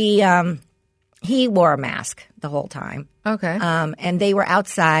he wore a mask the whole time. Okay. And they were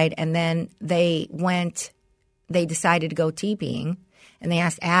outside, and then they decided to go teepeeing, and they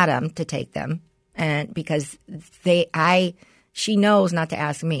asked Adam to take them, and because she knows not to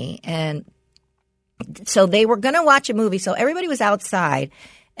ask me. And so they were going to watch a movie. So everybody was outside.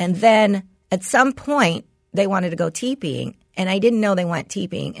 And then at some point, they wanted to go teepeeing. And I didn't know they went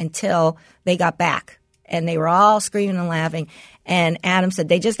teepeeing until they got back. And they were all screaming and laughing. And Adam said,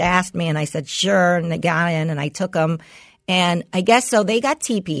 they just asked me. And I said, sure. And they got in, and I took them. And I guess so they got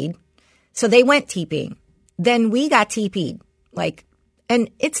teepeed. So they went teepeeing. Then we got teepeed. And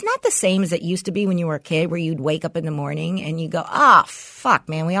it's not the same as it used to be when you were a kid, where you'd wake up in the morning and you go, oh, fuck,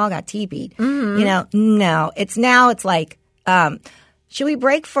 man, we all got teepeed. Mm-hmm. No. It's like, should we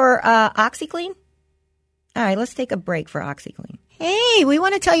break for OxyClean? All right, let's take a break for OxyClean. Hey, we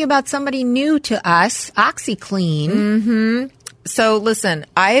want to tell you about somebody new to us, OxyClean. Mm-hmm. So listen,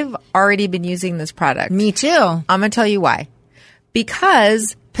 I've already been using this product. Me too. I'm going to tell you why.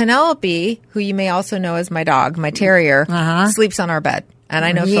 Because Penelope, who you may also know as my dog, my terrier, sleeps on our bed. And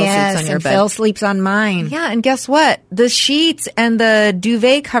I know Phil sleeps on your bed. Phil sleeps on mine. Yeah, and guess what? The sheets and the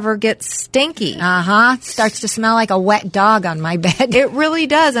duvet cover get stinky. Starts to smell like a wet dog on my bed. It really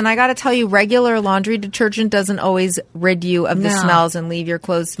does. And I got to tell you, regular laundry detergent doesn't always rid you of the smells and leave your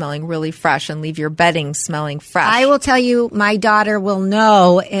clothes smelling really fresh and leave your bedding smelling fresh. I will tell you, my daughter will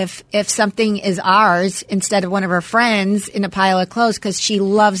know if something is ours instead of one of her friends in a pile of clothes, because she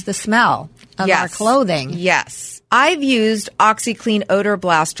loves the smell of our clothing. Yes. I've used OxyClean odor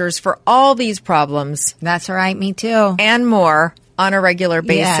blasters for all these problems. That's right, me too. And more on a regular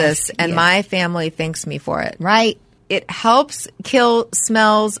basis, and my family thanks me for it. Right. It helps kill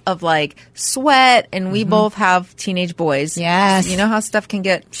smells of like sweat, and we both have teenage boys. Yes. You know how stuff can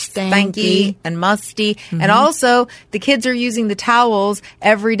get stanky and musty. And also, the kids are using the towels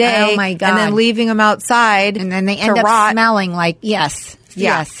every day. Oh, my God. And then leaving them outside. And then they end up smelling like, yes.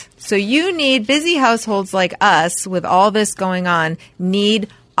 So you need, busy households like us with all this going on, need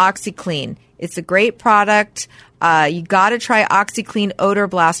OxyClean. It's a great product. You got to try OxyClean odor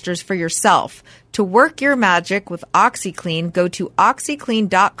blasters for yourself. To work your magic with OxyClean, go to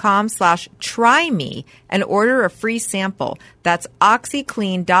OxyClean.com/tryme and order a free sample. That's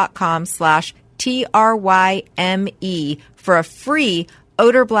OxyClean.com/TRYME for a free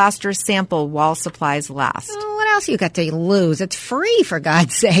odor blaster sample while supplies last. What else you got to lose? It's free, for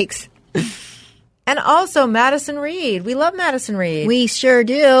God's sakes. And also Madison Reed. We love Madison Reed. We sure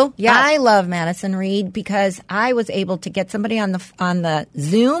do. Yeah. I love Madison Reed because I was able to get somebody on the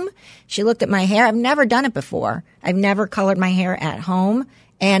Zoom. She looked at my hair. I've never done it before. I've never colored my hair at home.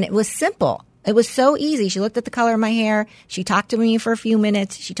 And it was simple. It was so easy. She looked at the color of my hair. She talked to me for a few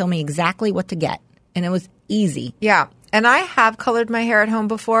minutes. She told me exactly what to get. And it was easy. Yeah. And I have colored my hair at home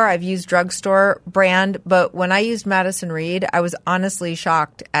before. I've used drugstore brand, but when I used Madison Reed, I was honestly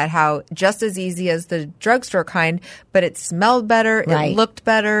shocked at how just as easy as the drugstore kind, but it smelled better, it looked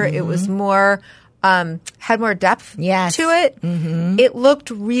better, it was more, had more depth to it. It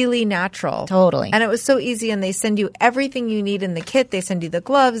looked really natural. Totally. And it was so easy, and they send you everything you need in the kit. They send you the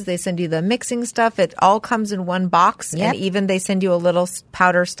gloves, they send you the mixing stuff. It all comes in one box, and even they send you a little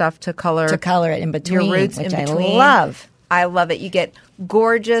powder stuff to color it in between, your roots which in between. I love. I love it. You get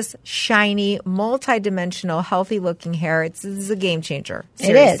gorgeous, shiny, multi-dimensional, healthy-looking hair. This is a game changer.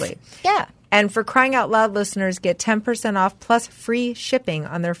 Seriously. It is. Yeah. And for Crying Out Loud listeners, get 10% off plus free shipping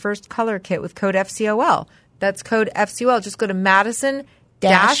on their first color kit with code FCOL. That's code FCOL. Just go to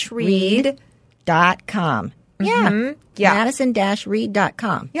Madison-Reed.com. Yeah.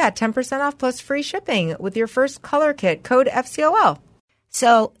 Madison-Reed.com. Yeah, 10% off plus free shipping with your first color kit, code FCOL.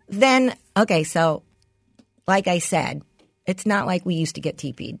 So then, like I said, It's not like we used to get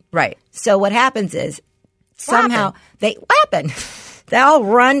TP'd. Right. So what happens is somehow they all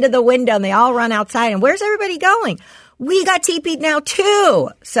run to the window and they all run outside. And where's everybody going? We got TP'd now too.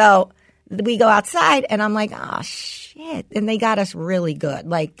 So we go outside and I'm like, oh, shit. And they got us really good.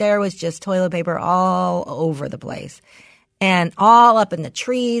 Like there was just toilet paper all over the place. And all up in the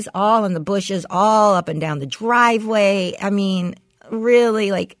trees, all in the bushes, all up and down the driveway. I mean,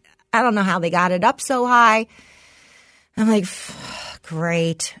 really, like, I don't know how they got it up so high. I'm like,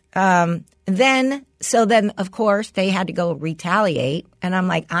 great. Then, of course, they had to go retaliate. And I'm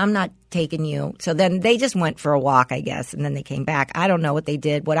like, I'm not taking you. So then they just went for a walk, I guess. And then they came back. I don't know what they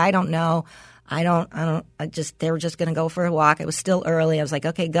did. What I don't know, they were just going to go for a walk. It was still early. I was like,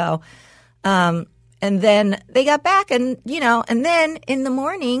 okay, go. And then they got back and then in the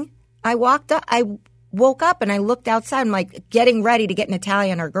morning I woke up and I looked outside. I'm like getting ready to get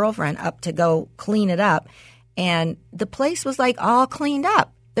Natalia and her girlfriend up to go clean it up. And the place was like all cleaned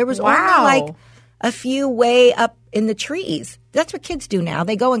up. There was only like a few way up in the trees. That's what kids do now.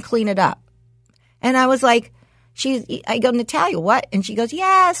 They go and clean it up. And I was like, I go, Natalia, what? And she goes,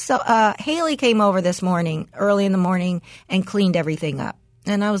 yeah. So Haley came over this morning, early in the morning, and cleaned everything up.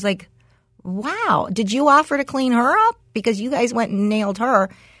 And I was like, wow, did you offer to clean her up? Because you guys went and nailed her.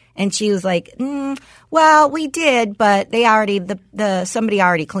 And she was like, well, we did, but they somebody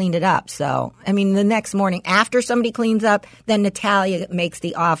already cleaned it up. So, I mean, the next morning after somebody cleans up, then Natalia makes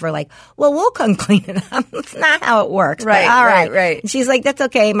the offer like, well, we'll come clean it up. That's not how it works. Right, but all right. right. And she's like, that's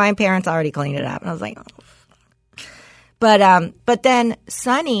okay. My parents already cleaned it up. And I was like, oh. But then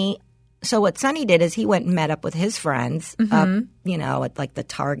Sonny. So what Sonny did is he went and met up with his friends up, at like the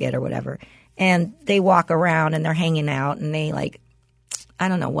Target or whatever. And they walk around and they're hanging out and they I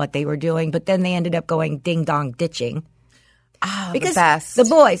don't know what they were doing, but then they ended up going ding dong ditching. Oh, because the best. The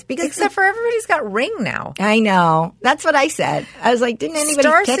boys. Except for everybody's got Ring now. I know. That's what I said. I was like, didn't anybody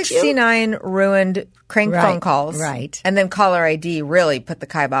Star catch 69 ruined crank phone calls. Right. And then Caller ID really put the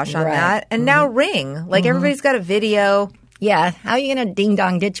kibosh on that. And now Ring. Like everybody's got a video. Yeah. How are you going to ding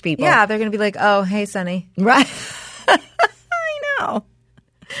dong ditch people? Yeah. They're going to be like, oh, hey, Sonny. Right. I know.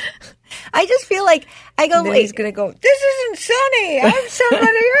 I just feel like I go, wait. He's going to go, this isn't Sonny. I'm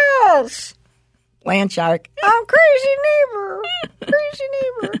somebody else. Land shark. I'm crazy neighbor. Crazy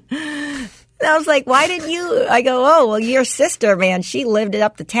neighbor. And I was like, why didn't you? I go, oh, well, your sister, man, she lived it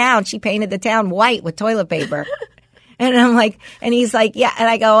up the town. She painted the town white with toilet paper. And I'm like, and he's like, yeah. And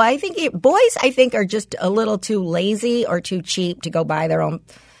I go, boys, I think, are just a little too lazy or too cheap to go buy their own,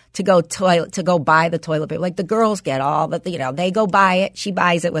 to go buy the toilet paper. Like the girls get all that, they go buy it. She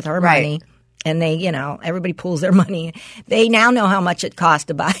buys it with her money. And they, everybody pools their money. They now know how much it costs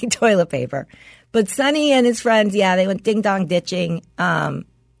to buy toilet paper. But Sonny and his friends, they went ding dong ditching. And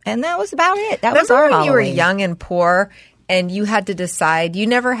that was about it. That was our Remember when you were Halloween. young and poor and you had to decide, you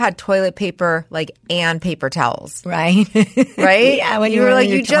never had toilet paper and paper towels. Right. Right? Yeah. When you were like,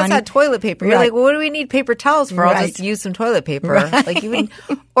 you 20. just had toilet paper. You're Right. like, well, what do we need paper towels for? I'll Right. just use some toilet paper. Right.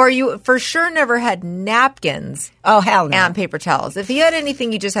 Or you for sure never had napkins. Oh, hell no. And paper towels. If you had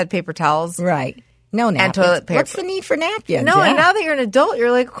anything, you just had paper towels. Right. No napkins. And toilet paper. What's the need for napkins? No, Yeah. and now that you're an adult,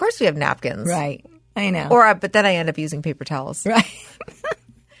 you're like, of course we have napkins. Right. I know. But then I end up using paper towels. Right.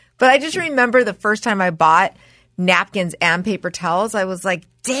 But I just remember the first time I bought napkins and paper towels, I was like,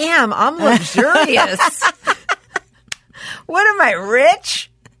 damn, I'm luxurious. What am I,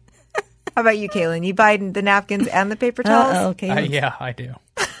 rich? How about you, Kaylin? You buy the napkins and the paper towels? Okay. Yeah, I do.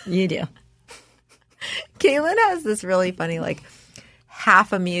 You do. Kaylin has this really funny,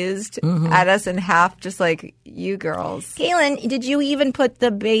 half amused at us and half just like, you girls. Kaylin, did you even put the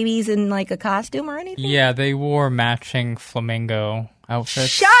babies in a costume or anything? Yeah, they wore matching flamingo outfits.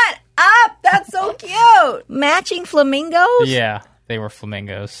 Shut up! That's so cute! Matching flamingos? Yeah, they were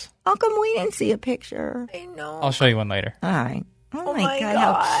flamingos. How come we didn't see a picture? I know. I'll show you one later. All right. Oh, my God,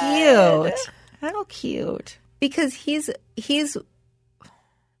 God. how cute. How cute. Because he's I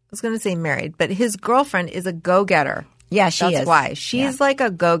was going to say married, but his girlfriend is a go-getter. Yeah, she is. That's why. She's like a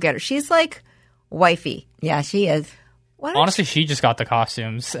go-getter. She's like wifey. Yeah, she is. Honestly, she just got the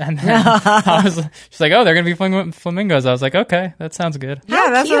costumes, and then she's like, "Oh, they're gonna be flamingos." I was like, "Okay, that sounds good." Yeah,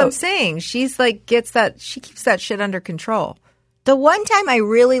 that's cute. what I'm saying. She's she keeps that shit under control. The one time I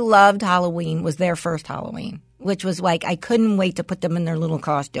really loved Halloween was their first Halloween, which was I couldn't wait to put them in their little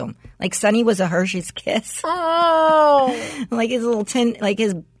costume. Sonny was a Hershey's Kiss. Oh, his little tin,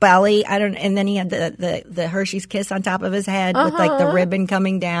 his belly. And then he had the Hershey's Kiss on top of his head with the ribbon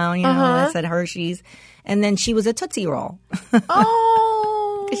coming down, that said Hershey's. And then she was a Tootsie Roll.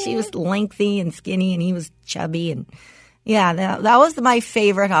 Oh, because she was lengthy and skinny and he was chubby. And yeah, that was my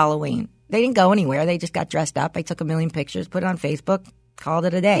favorite Halloween. They didn't go anywhere. They just got dressed up. I took a million pictures, put it on Facebook, called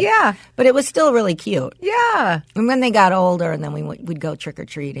it a day. Yeah. But it was still really cute. Yeah. And when they got older, and then we'd go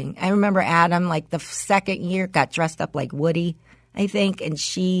trick-or-treating. I remember Adam, like the second year, got dressed up like Woody, I think, and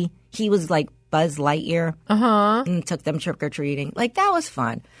he was like Buzz Lightyear. And took them trick-or-treating. Like, that was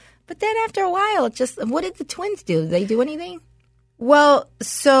fun. But then after a while, it just, what did the twins do? Did they do anything? Well,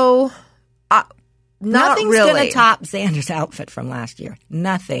 so not Nothing's really. going to top Xander's outfit from last year.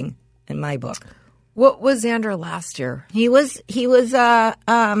 Nothing in my book. What was Xander last year? He was He was Trump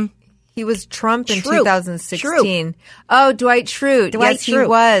in Schrute. 2016. Oh, Dwight Schrute. Dwight Yes, Schrute. he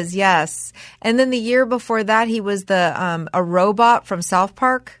was. Yes. And then the year before that, he was the a robot from South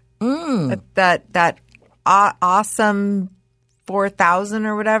Park. That awesome 4000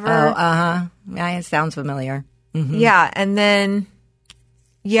 or whatever. Yeah, it sounds familiar. Yeah, and then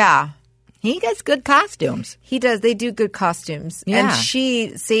He gets good costumes. he does. They do good costumes. Yeah.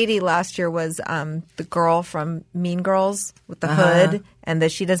 And Sadie last year was the girl from Mean Girls with the hood, and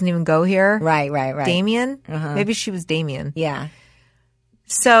that she doesn't even go here. Right. Damien. Maybe she was Damien. Yeah.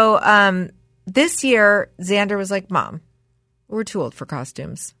 So this year, Xander was like, "Mom, we're too old for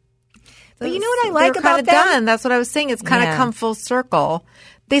costumes." But you know what I like They're about kinda them? done. That's what I was saying. It's kind of Yeah. come full circle.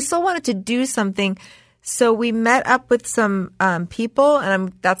 They still wanted to do something, so we met up with some people,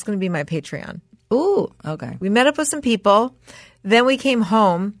 and that's going to be my Patreon. Ooh, okay. We met up with some people, then we came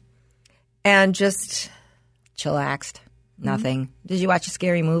home, and just Chillaxed. Nothing. Did you watch a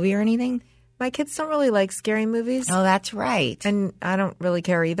scary movie or anything? my kids don't really like scary movies. Oh, that's right. And I don't really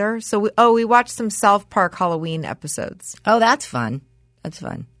care either. So we watched some South Park Halloween episodes. Oh, that's fun. That's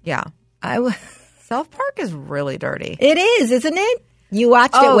fun. Yeah. South Park is really dirty. It is, isn't it? You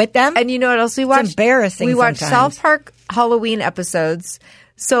watched it with them? And you know what else we watched? embarrassing We watched sometimes. South Park Halloween episodes.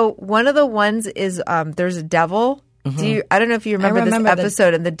 So one of the ones is there's a devil. I don't know if you remember this remember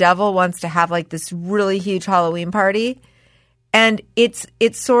episode, and the devil wants to have like this really huge Halloween party. And it's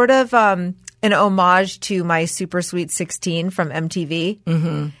sort of an homage to my Super Sweet 16 from MTV.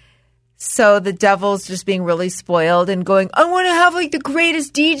 Mm-hmm. So the devil's just being really spoiled and going, I want to have like the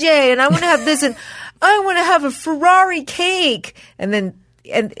greatest DJ, and I want to have this, and I want to have a Ferrari cake. And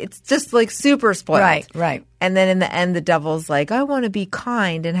it's just like super spoiled. Right. And then in the end, the devil's like, I want to be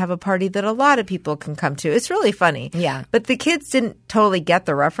kind and have a party that a lot of people can come to. It's really funny. Yeah. But the kids didn't totally get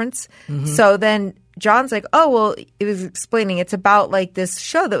the reference. So then John's like, oh, well, it was explaining it's about like this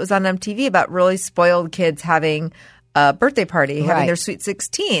show that was on MTV about really spoiled kids having a birthday party, having Right. their Sweet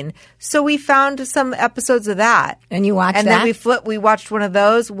 16. So we found some episodes of that. And you watched and that? then we watched one of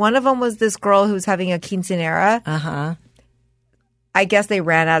those. One of them was this girl who was having a quinceanera. Uh-huh. I guess they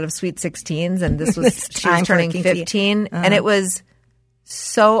ran out of Sweet 16s, and this was she Time was for a turning quinceañera. 15, and it was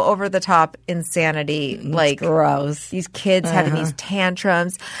so over the top insanity. Like gross. these kids having these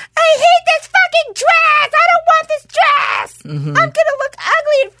tantrums. I hate this fucking dress. I don't want this dress. I'm gonna look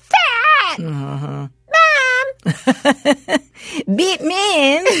ugly and fat. Mom. Beat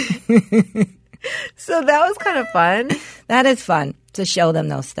me. So that was kind of fun. That is fun to show them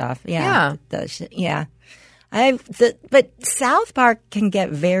those stuff. Yeah. Yeah. But South Park can get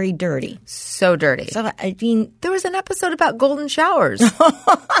very dirty. So dirty. So, I mean, There was an episode about golden showers.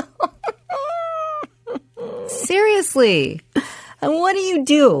 Seriously. and what do you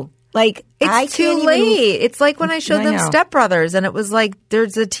do? Like, I It's too can't even- late. It's like when I showed I them know. Step Brothers, and it was like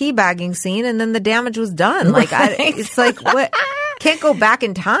there's a teabagging scene, and then the damage was done. Like it's like what can't go back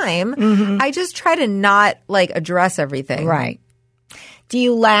in time. I just try to not like address everything. Right. Do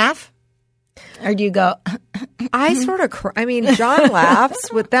you laugh? Or do you go, I sort of. I mean, John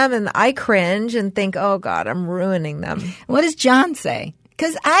laughs with them, and I cringe and think, "Oh God, I'm ruining them." what does John say?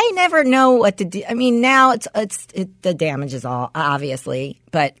 Because I never know what to do. I mean, now the damage is all, obviously.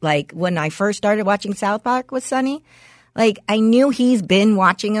 But, like, when I first started watching South Park with Sonny, like, I knew he's been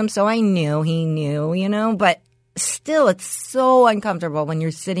watching them, so I knew he knew, you know. But still, it's so uncomfortable when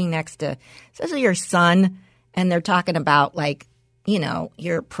you're sitting next to, especially your son, and they're talking about, like, you know,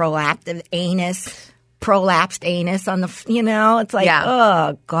 your prolapsed anus on the, you know. It's like, Yeah.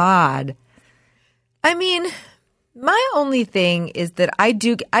 oh, God. I mean, my only thing is that I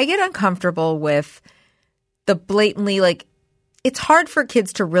get uncomfortable with the blatantly, like, it's hard for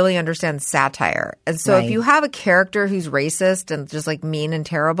kids to really understand satire. And so Right. if you have a character who's racist and just like mean and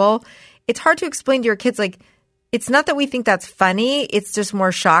terrible, it's hard to explain to your kids, like, it's not that we think that's funny. It's just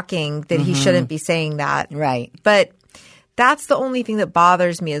more shocking that he shouldn't be saying that. Right. But that's the only thing that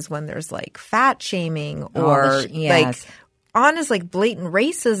bothers me is when there's like fat shaming or yes. like honest, like blatant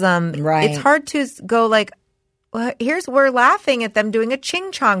racism. Right. It's hard to go like, we're laughing at them doing a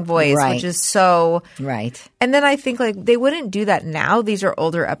ching chong voice, Right. which is so. Right. And then I think like they wouldn't do that now. These are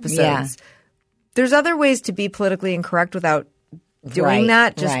older episodes. Yeah. There's other ways to be politically incorrect without doing Right,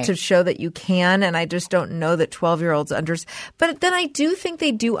 that, just right. to show that you can. And I just don't know that 12-year-olds understand. But then I do think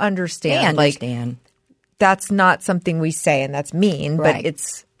they do They understand. Like understand. that's not something we say, and that's mean. Right. But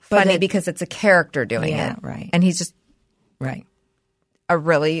it's But funny it- because it's a character doing Yeah, it, right. And he's just Right. a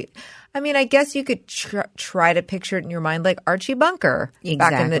really. I mean, I guess you could try to picture it in your mind like Archie Bunker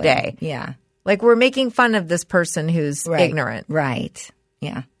back in the day. Yeah. Like we're making fun of this person who's Right. ignorant. Right.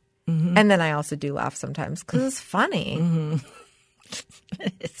 Yeah. And then I also do laugh sometimes because it's funny.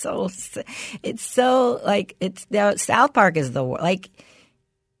 It's so like South Park is the worst. Like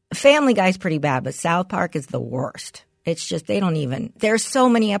Family Guy's pretty bad, but South Park is the worst. It's just they don't even. There's so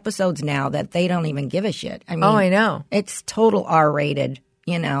many episodes now that they don't even give a shit. I mean, Oh, I know. It's total R-rated.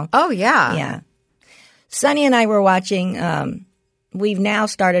 You know. Oh, yeah. Yeah. Sonny and I were watching. We've now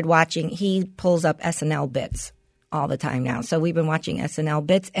started watching. He pulls up SNL bits all the time now. So we've been watching SNL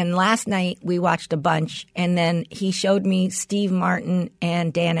bits. And last night we watched a bunch. And then he showed me Steve Martin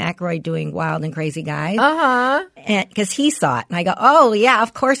and Dan Aykroyd doing Wild and Crazy Guys. Uh-huh. Because he saw it. And I go, oh, yeah,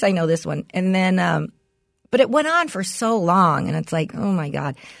 of course I know this one. And then, but it went on for so long. And it's like, oh, my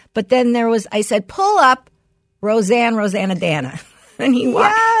God. But then I said, pull up Rosanna. And he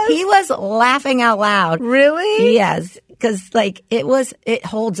was laughing out loud. Really? Yes, because like it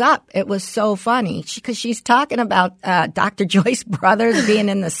holds up. It was so funny because she's talking about Dr. Joyce Brothers being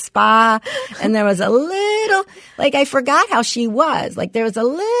in the spa, and there was a little like I forgot how she was. Like there was a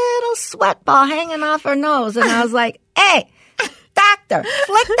little sweat ball hanging off her nose, and I was like, "Hey, doctor,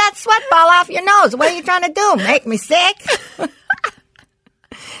 flick that sweat ball off your nose. What are you trying to do? Make me sick?"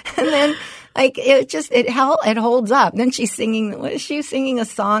 And then. Like it holds up. Then she's singing. Was she singing a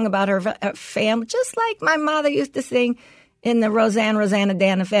song about her family, just like my mother used to sing in the Rosanna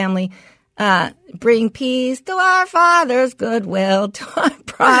Dana family? Bring peace to our fathers, goodwill to our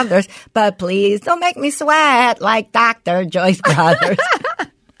brothers, but please don't make me sweat like Dr. Joyce Brothers.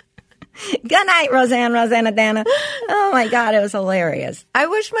 Good night, Rosanna Dana. Oh my God, it was hilarious. I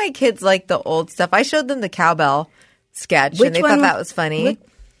wish my kids liked the old stuff. I showed them the cowbell sketch, Which and they one? thought that was funny.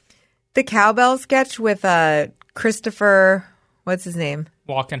 The cowbell sketch with Christopher, what's his name?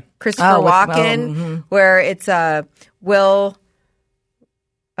 Christopher Oh, with- Walken, where it's Will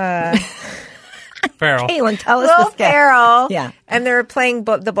Farrell. Caitlin, tell us Will the sketch. Ferrell. Yeah. And they're playing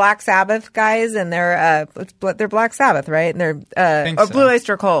the Black Sabbath guys, and they're Black Sabbath, right? And they're Think so. Blue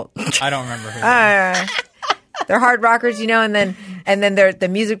Oyster Cult. I don't remember who. that They're hard rockers, you know. And then the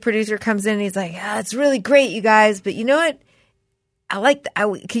music producer comes in and he's like, "It's really great, you guys, but you know what? I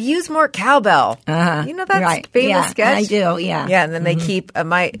could use more cowbell." You know that Right. famous Yeah, sketch? I do, yeah. Yeah, and then they keep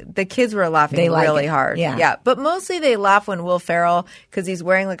the kids were laughing They like really it, hard. yeah. But mostly they laugh when Will Ferrell, because he's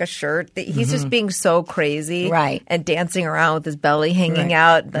wearing like a shirt. He's just being so crazy, Right. And dancing around with his belly hanging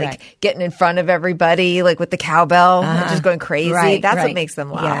out, like Right. getting in front of everybody, like with the cowbell, and just going crazy. Right, That's what right. makes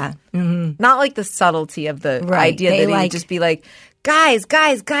them Yeah. laugh. Not like the subtlety of the Right. idea They that he would like- just be like, guys,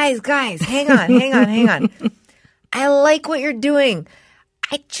 hang on. I like what you're doing.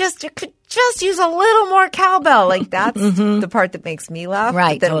 I could just use a little more cowbell. Like that's the part that makes me laugh.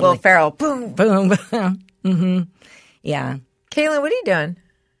 Right, But then totally. Will Ferrell, boom. Boom. Mm-hmm. Yeah. Kaylin, what are you doing?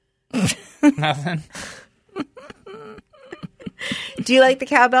 Nothing. Do you like the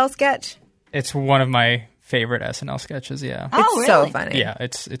cowbell sketch? It's one of my favorite SNL sketches. Yeah. It's so really? funny. Yeah,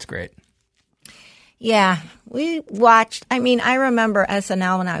 it's great. Yeah, we watched. I mean, I remember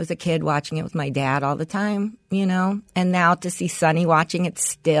SNL when I was a kid watching it with my dad all the time, you know, and now to see Sonny watching it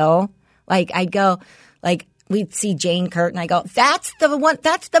still, like I'd go, like we'd see Jane Curtin. I go, that's the one,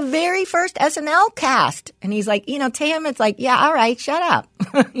 that's the very first SNL cast. And he's like, you know, to him, it's like, yeah, all right, shut up.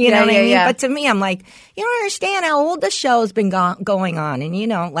 you know what I mean? yeah. But to me, I'm like, you don't understand how old the show's been going on. And, you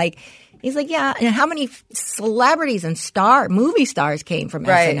know, like, he's like, yeah, and how many celebrities and movie stars came from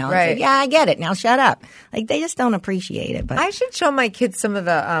Right, SNL? It's right. like, yeah, I get it. Now shut up. Like, they just don't appreciate it. But I should show my kids some of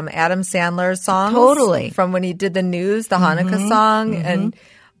the Adam Sandler songs. Totally. From when he did the news, the Hanukkah song, and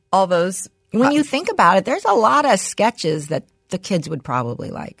all those. when you think about it, there's a lot of sketches that the kids would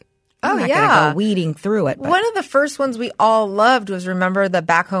probably like. I'm not yeah. gonna go weeding through it. But One of the first ones we all loved was, remember the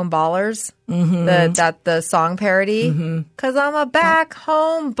Back Home Ballers? The song parody? Because I'm a back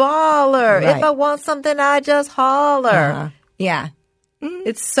home baller. Right. If I want something, I just holler. yeah,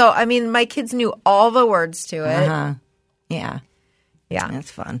 It's so, I mean, my kids knew all the words to it. yeah, Yeah. that's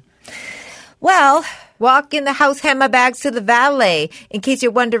fun. Well, Walk in the house, hand my bags to the valet. In case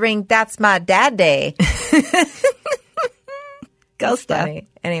you're wondering, that's my dad day. go Steph. Funny.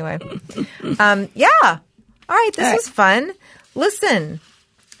 Anyway. Yeah. All right, this was fun. Listen,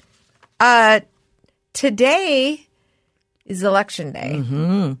 today is election day.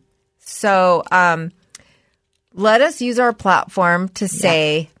 Mm-hmm. So let us use our platform to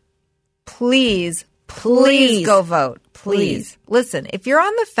say, please go vote. Please. Listen, if you're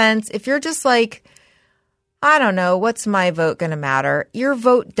on the fence, if you're just like, I don't know, what's my vote going to matter? Your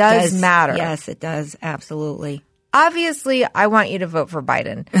vote does matter. Yes, it does. Absolutely. Obviously, I want you to vote for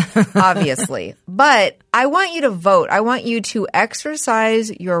Biden, obviously. But I want you to vote. I want you to exercise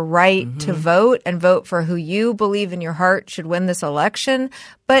your right to vote and vote for who you believe in your heart should win this election.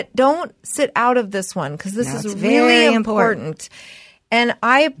 But don't sit out of this one because this is really important. And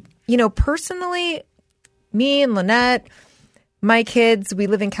I, personally, me and Lynette, my kids, we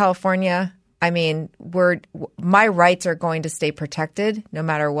live in California. I mean, my rights are going to stay protected no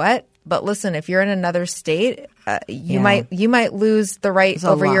matter what. But listen, if you're in another state, you might lose the right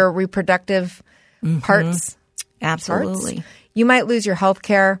over your reproductive parts. Absolutely. Parts. You might lose your health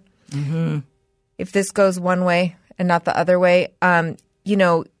care if this goes one way and not the other way.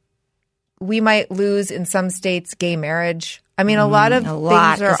 We might lose in some states gay marriage. I mean, a lot of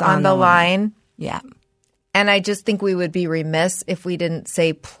things are on the line. Yeah. And I just think we would be remiss if we didn't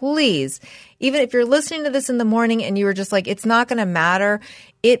say, please, even if you're listening to this in the morning and you were just like, it's not going to matter,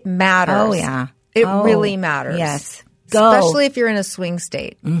 it matters. Oh, yeah. It really matters. Yes. Go. Especially if you're in a swing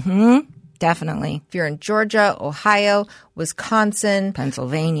state. Mm-hmm. Definitely. If you're in Georgia, Ohio, Wisconsin,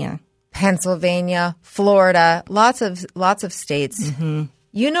 Pennsylvania, Florida, lots of states. Mm-hmm.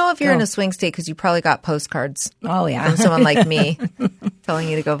 If you're in a swing state because you probably got postcards. Oh, yeah. From someone like me telling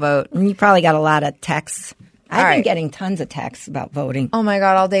you to go vote. And you probably got a lot of texts. I've been right. getting tons of texts about voting. Oh, my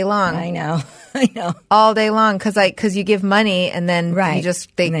God, all day long. I know. All day long because you give money and then they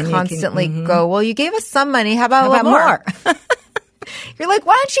constantly go, well, you gave us some money. How about a little more? You're like,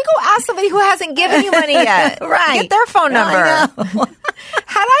 why don't you go ask somebody who hasn't given you money yet? Right. Get their phone number. I know.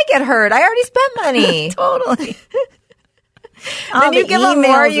 How'd I get hurt? I already spent money. Totally. Then you give them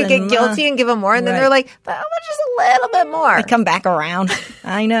more, you get guilty and give them more, and then they're like, but how much is a little bit more? I come back around.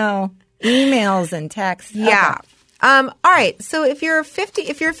 I know. Emails and texts. Yeah. Okay. All right. So if you're a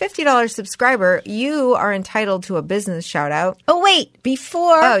 $50 subscriber, you are entitled to a business shout out. Oh, wait.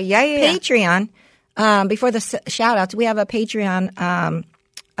 Before Patreon, before the shout outs, we have a Patreon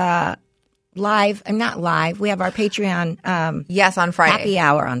live. I'm not live. We have our Patreon. Yes, on Friday. Happy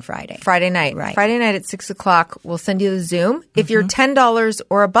hour on Friday. Friday night. Right. Friday night at 6:00. We'll send you the Zoom. If you're $10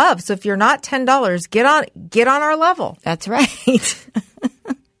 or above. So if you're not $10, get on our level. That's right.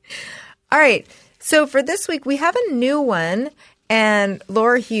 All right. So for this week, we have a new one. And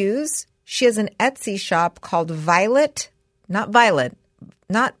Laura Hughes, she has an Etsy shop called Violet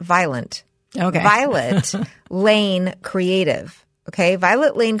Lane Creative. Okay,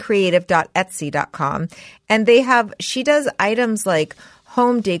 violetlanecreative.etsy.com. And she does items like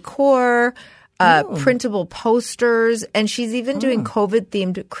home decor, printable posters, and she's even doing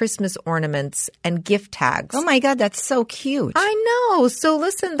COVID-themed Christmas ornaments and gift tags. Oh, my God, that's so cute. I know. So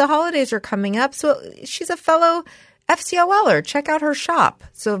listen, the holidays are coming up. So she's a fellow FCOLer. Check out her shop.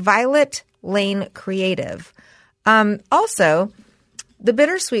 So Violet Lane Creative. Also, the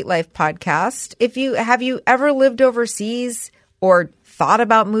Bittersweet Life podcast. Have you ever lived overseas or thought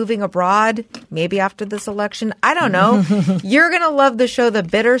about moving abroad, maybe after this election? I don't know. You're going to love the show, the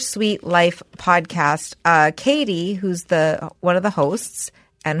Bittersweet Life podcast. Katie, who's one of the hosts,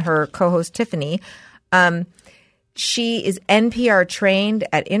 and her co-host Tiffany, she is NPR trained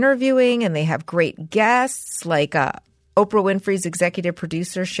at interviewing, and they have great guests like Oprah Winfrey's executive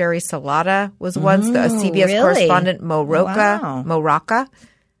producer, Sherry Salata, was once the CBS correspondent, Mo Rocca.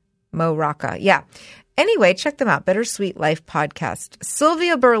 Yeah. Anyway, check them out. Bittersweet Life podcast.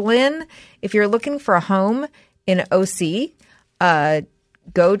 Sylvia Berlin, if you're looking for a home in OC,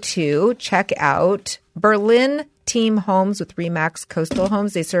 check out Berlin Team Homes with RE/MAX Coastal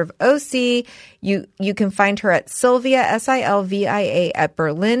Homes. They serve OC. You can find her at Sylvia, Silvia, at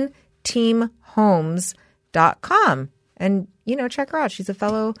berlinteamhomes.com. And, check her out. She's a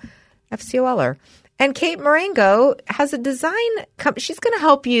fellow FCOLer. And Kate Marengo has a design company. She's going to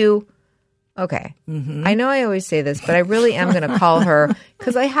help you. Okay. Mm-hmm. I know I always say this, but I really am going to call her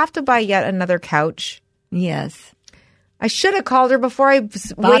because I have to buy yet another couch. Yes. I should have called her before I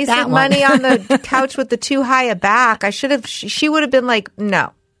wasted money on the couch with the too high a back. I should have. She would have been like,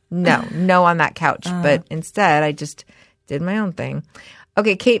 no on that couch. But instead, I just did my own thing.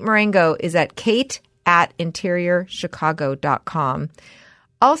 Okay. Kate Marengo is at kate@interiorchicago.com.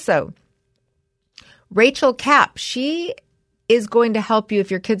 Also, Rachel Kapp, she is going to help you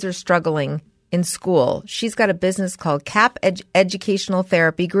if your kids are struggling in school. She's got a business called CAP Educational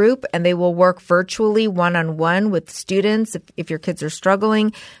Therapy Group, and they will work virtually one-on-one with students. If your kids are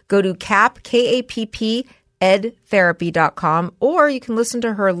struggling, go to CAP, K-A-P-P, edtherapy.com, or you can listen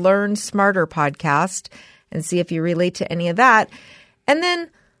to her Learn Smarter podcast and see if you relate to any of that. And then,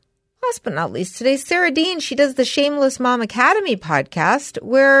 last but not least today, Sarah Dean, she does the Shameless Mom Academy podcast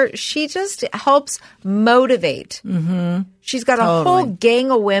where she just helps motivate. Mm-hmm. She's got a whole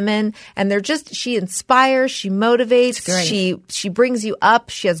gang of women, and she inspires, she motivates, she brings you up.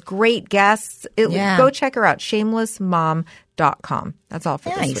 She has great guests. Go check her out, shamelessmom.com. That's all for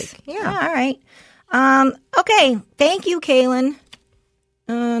this week. Yeah. All right. Okay. Thank you, Kaylin.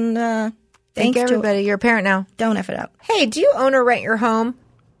 And thank everybody. You're a parent now. Don't F it up. Hey, do you own or rent your home?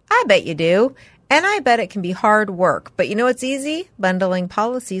 I bet you do. And I bet it can be hard work. But you know what's easy? Bundling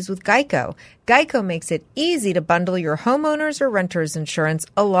policies with Geico. Geico makes it easy to bundle your homeowners or renters insurance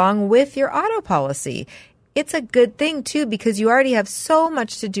along with your auto policy. It's a good thing, too, because you already have so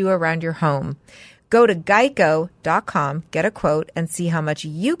much to do around your home. Go to geico.com, get a quote, and see how much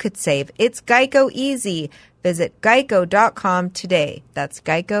you could save. It's Geico easy. Visit geico.com today. That's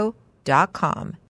geico.com.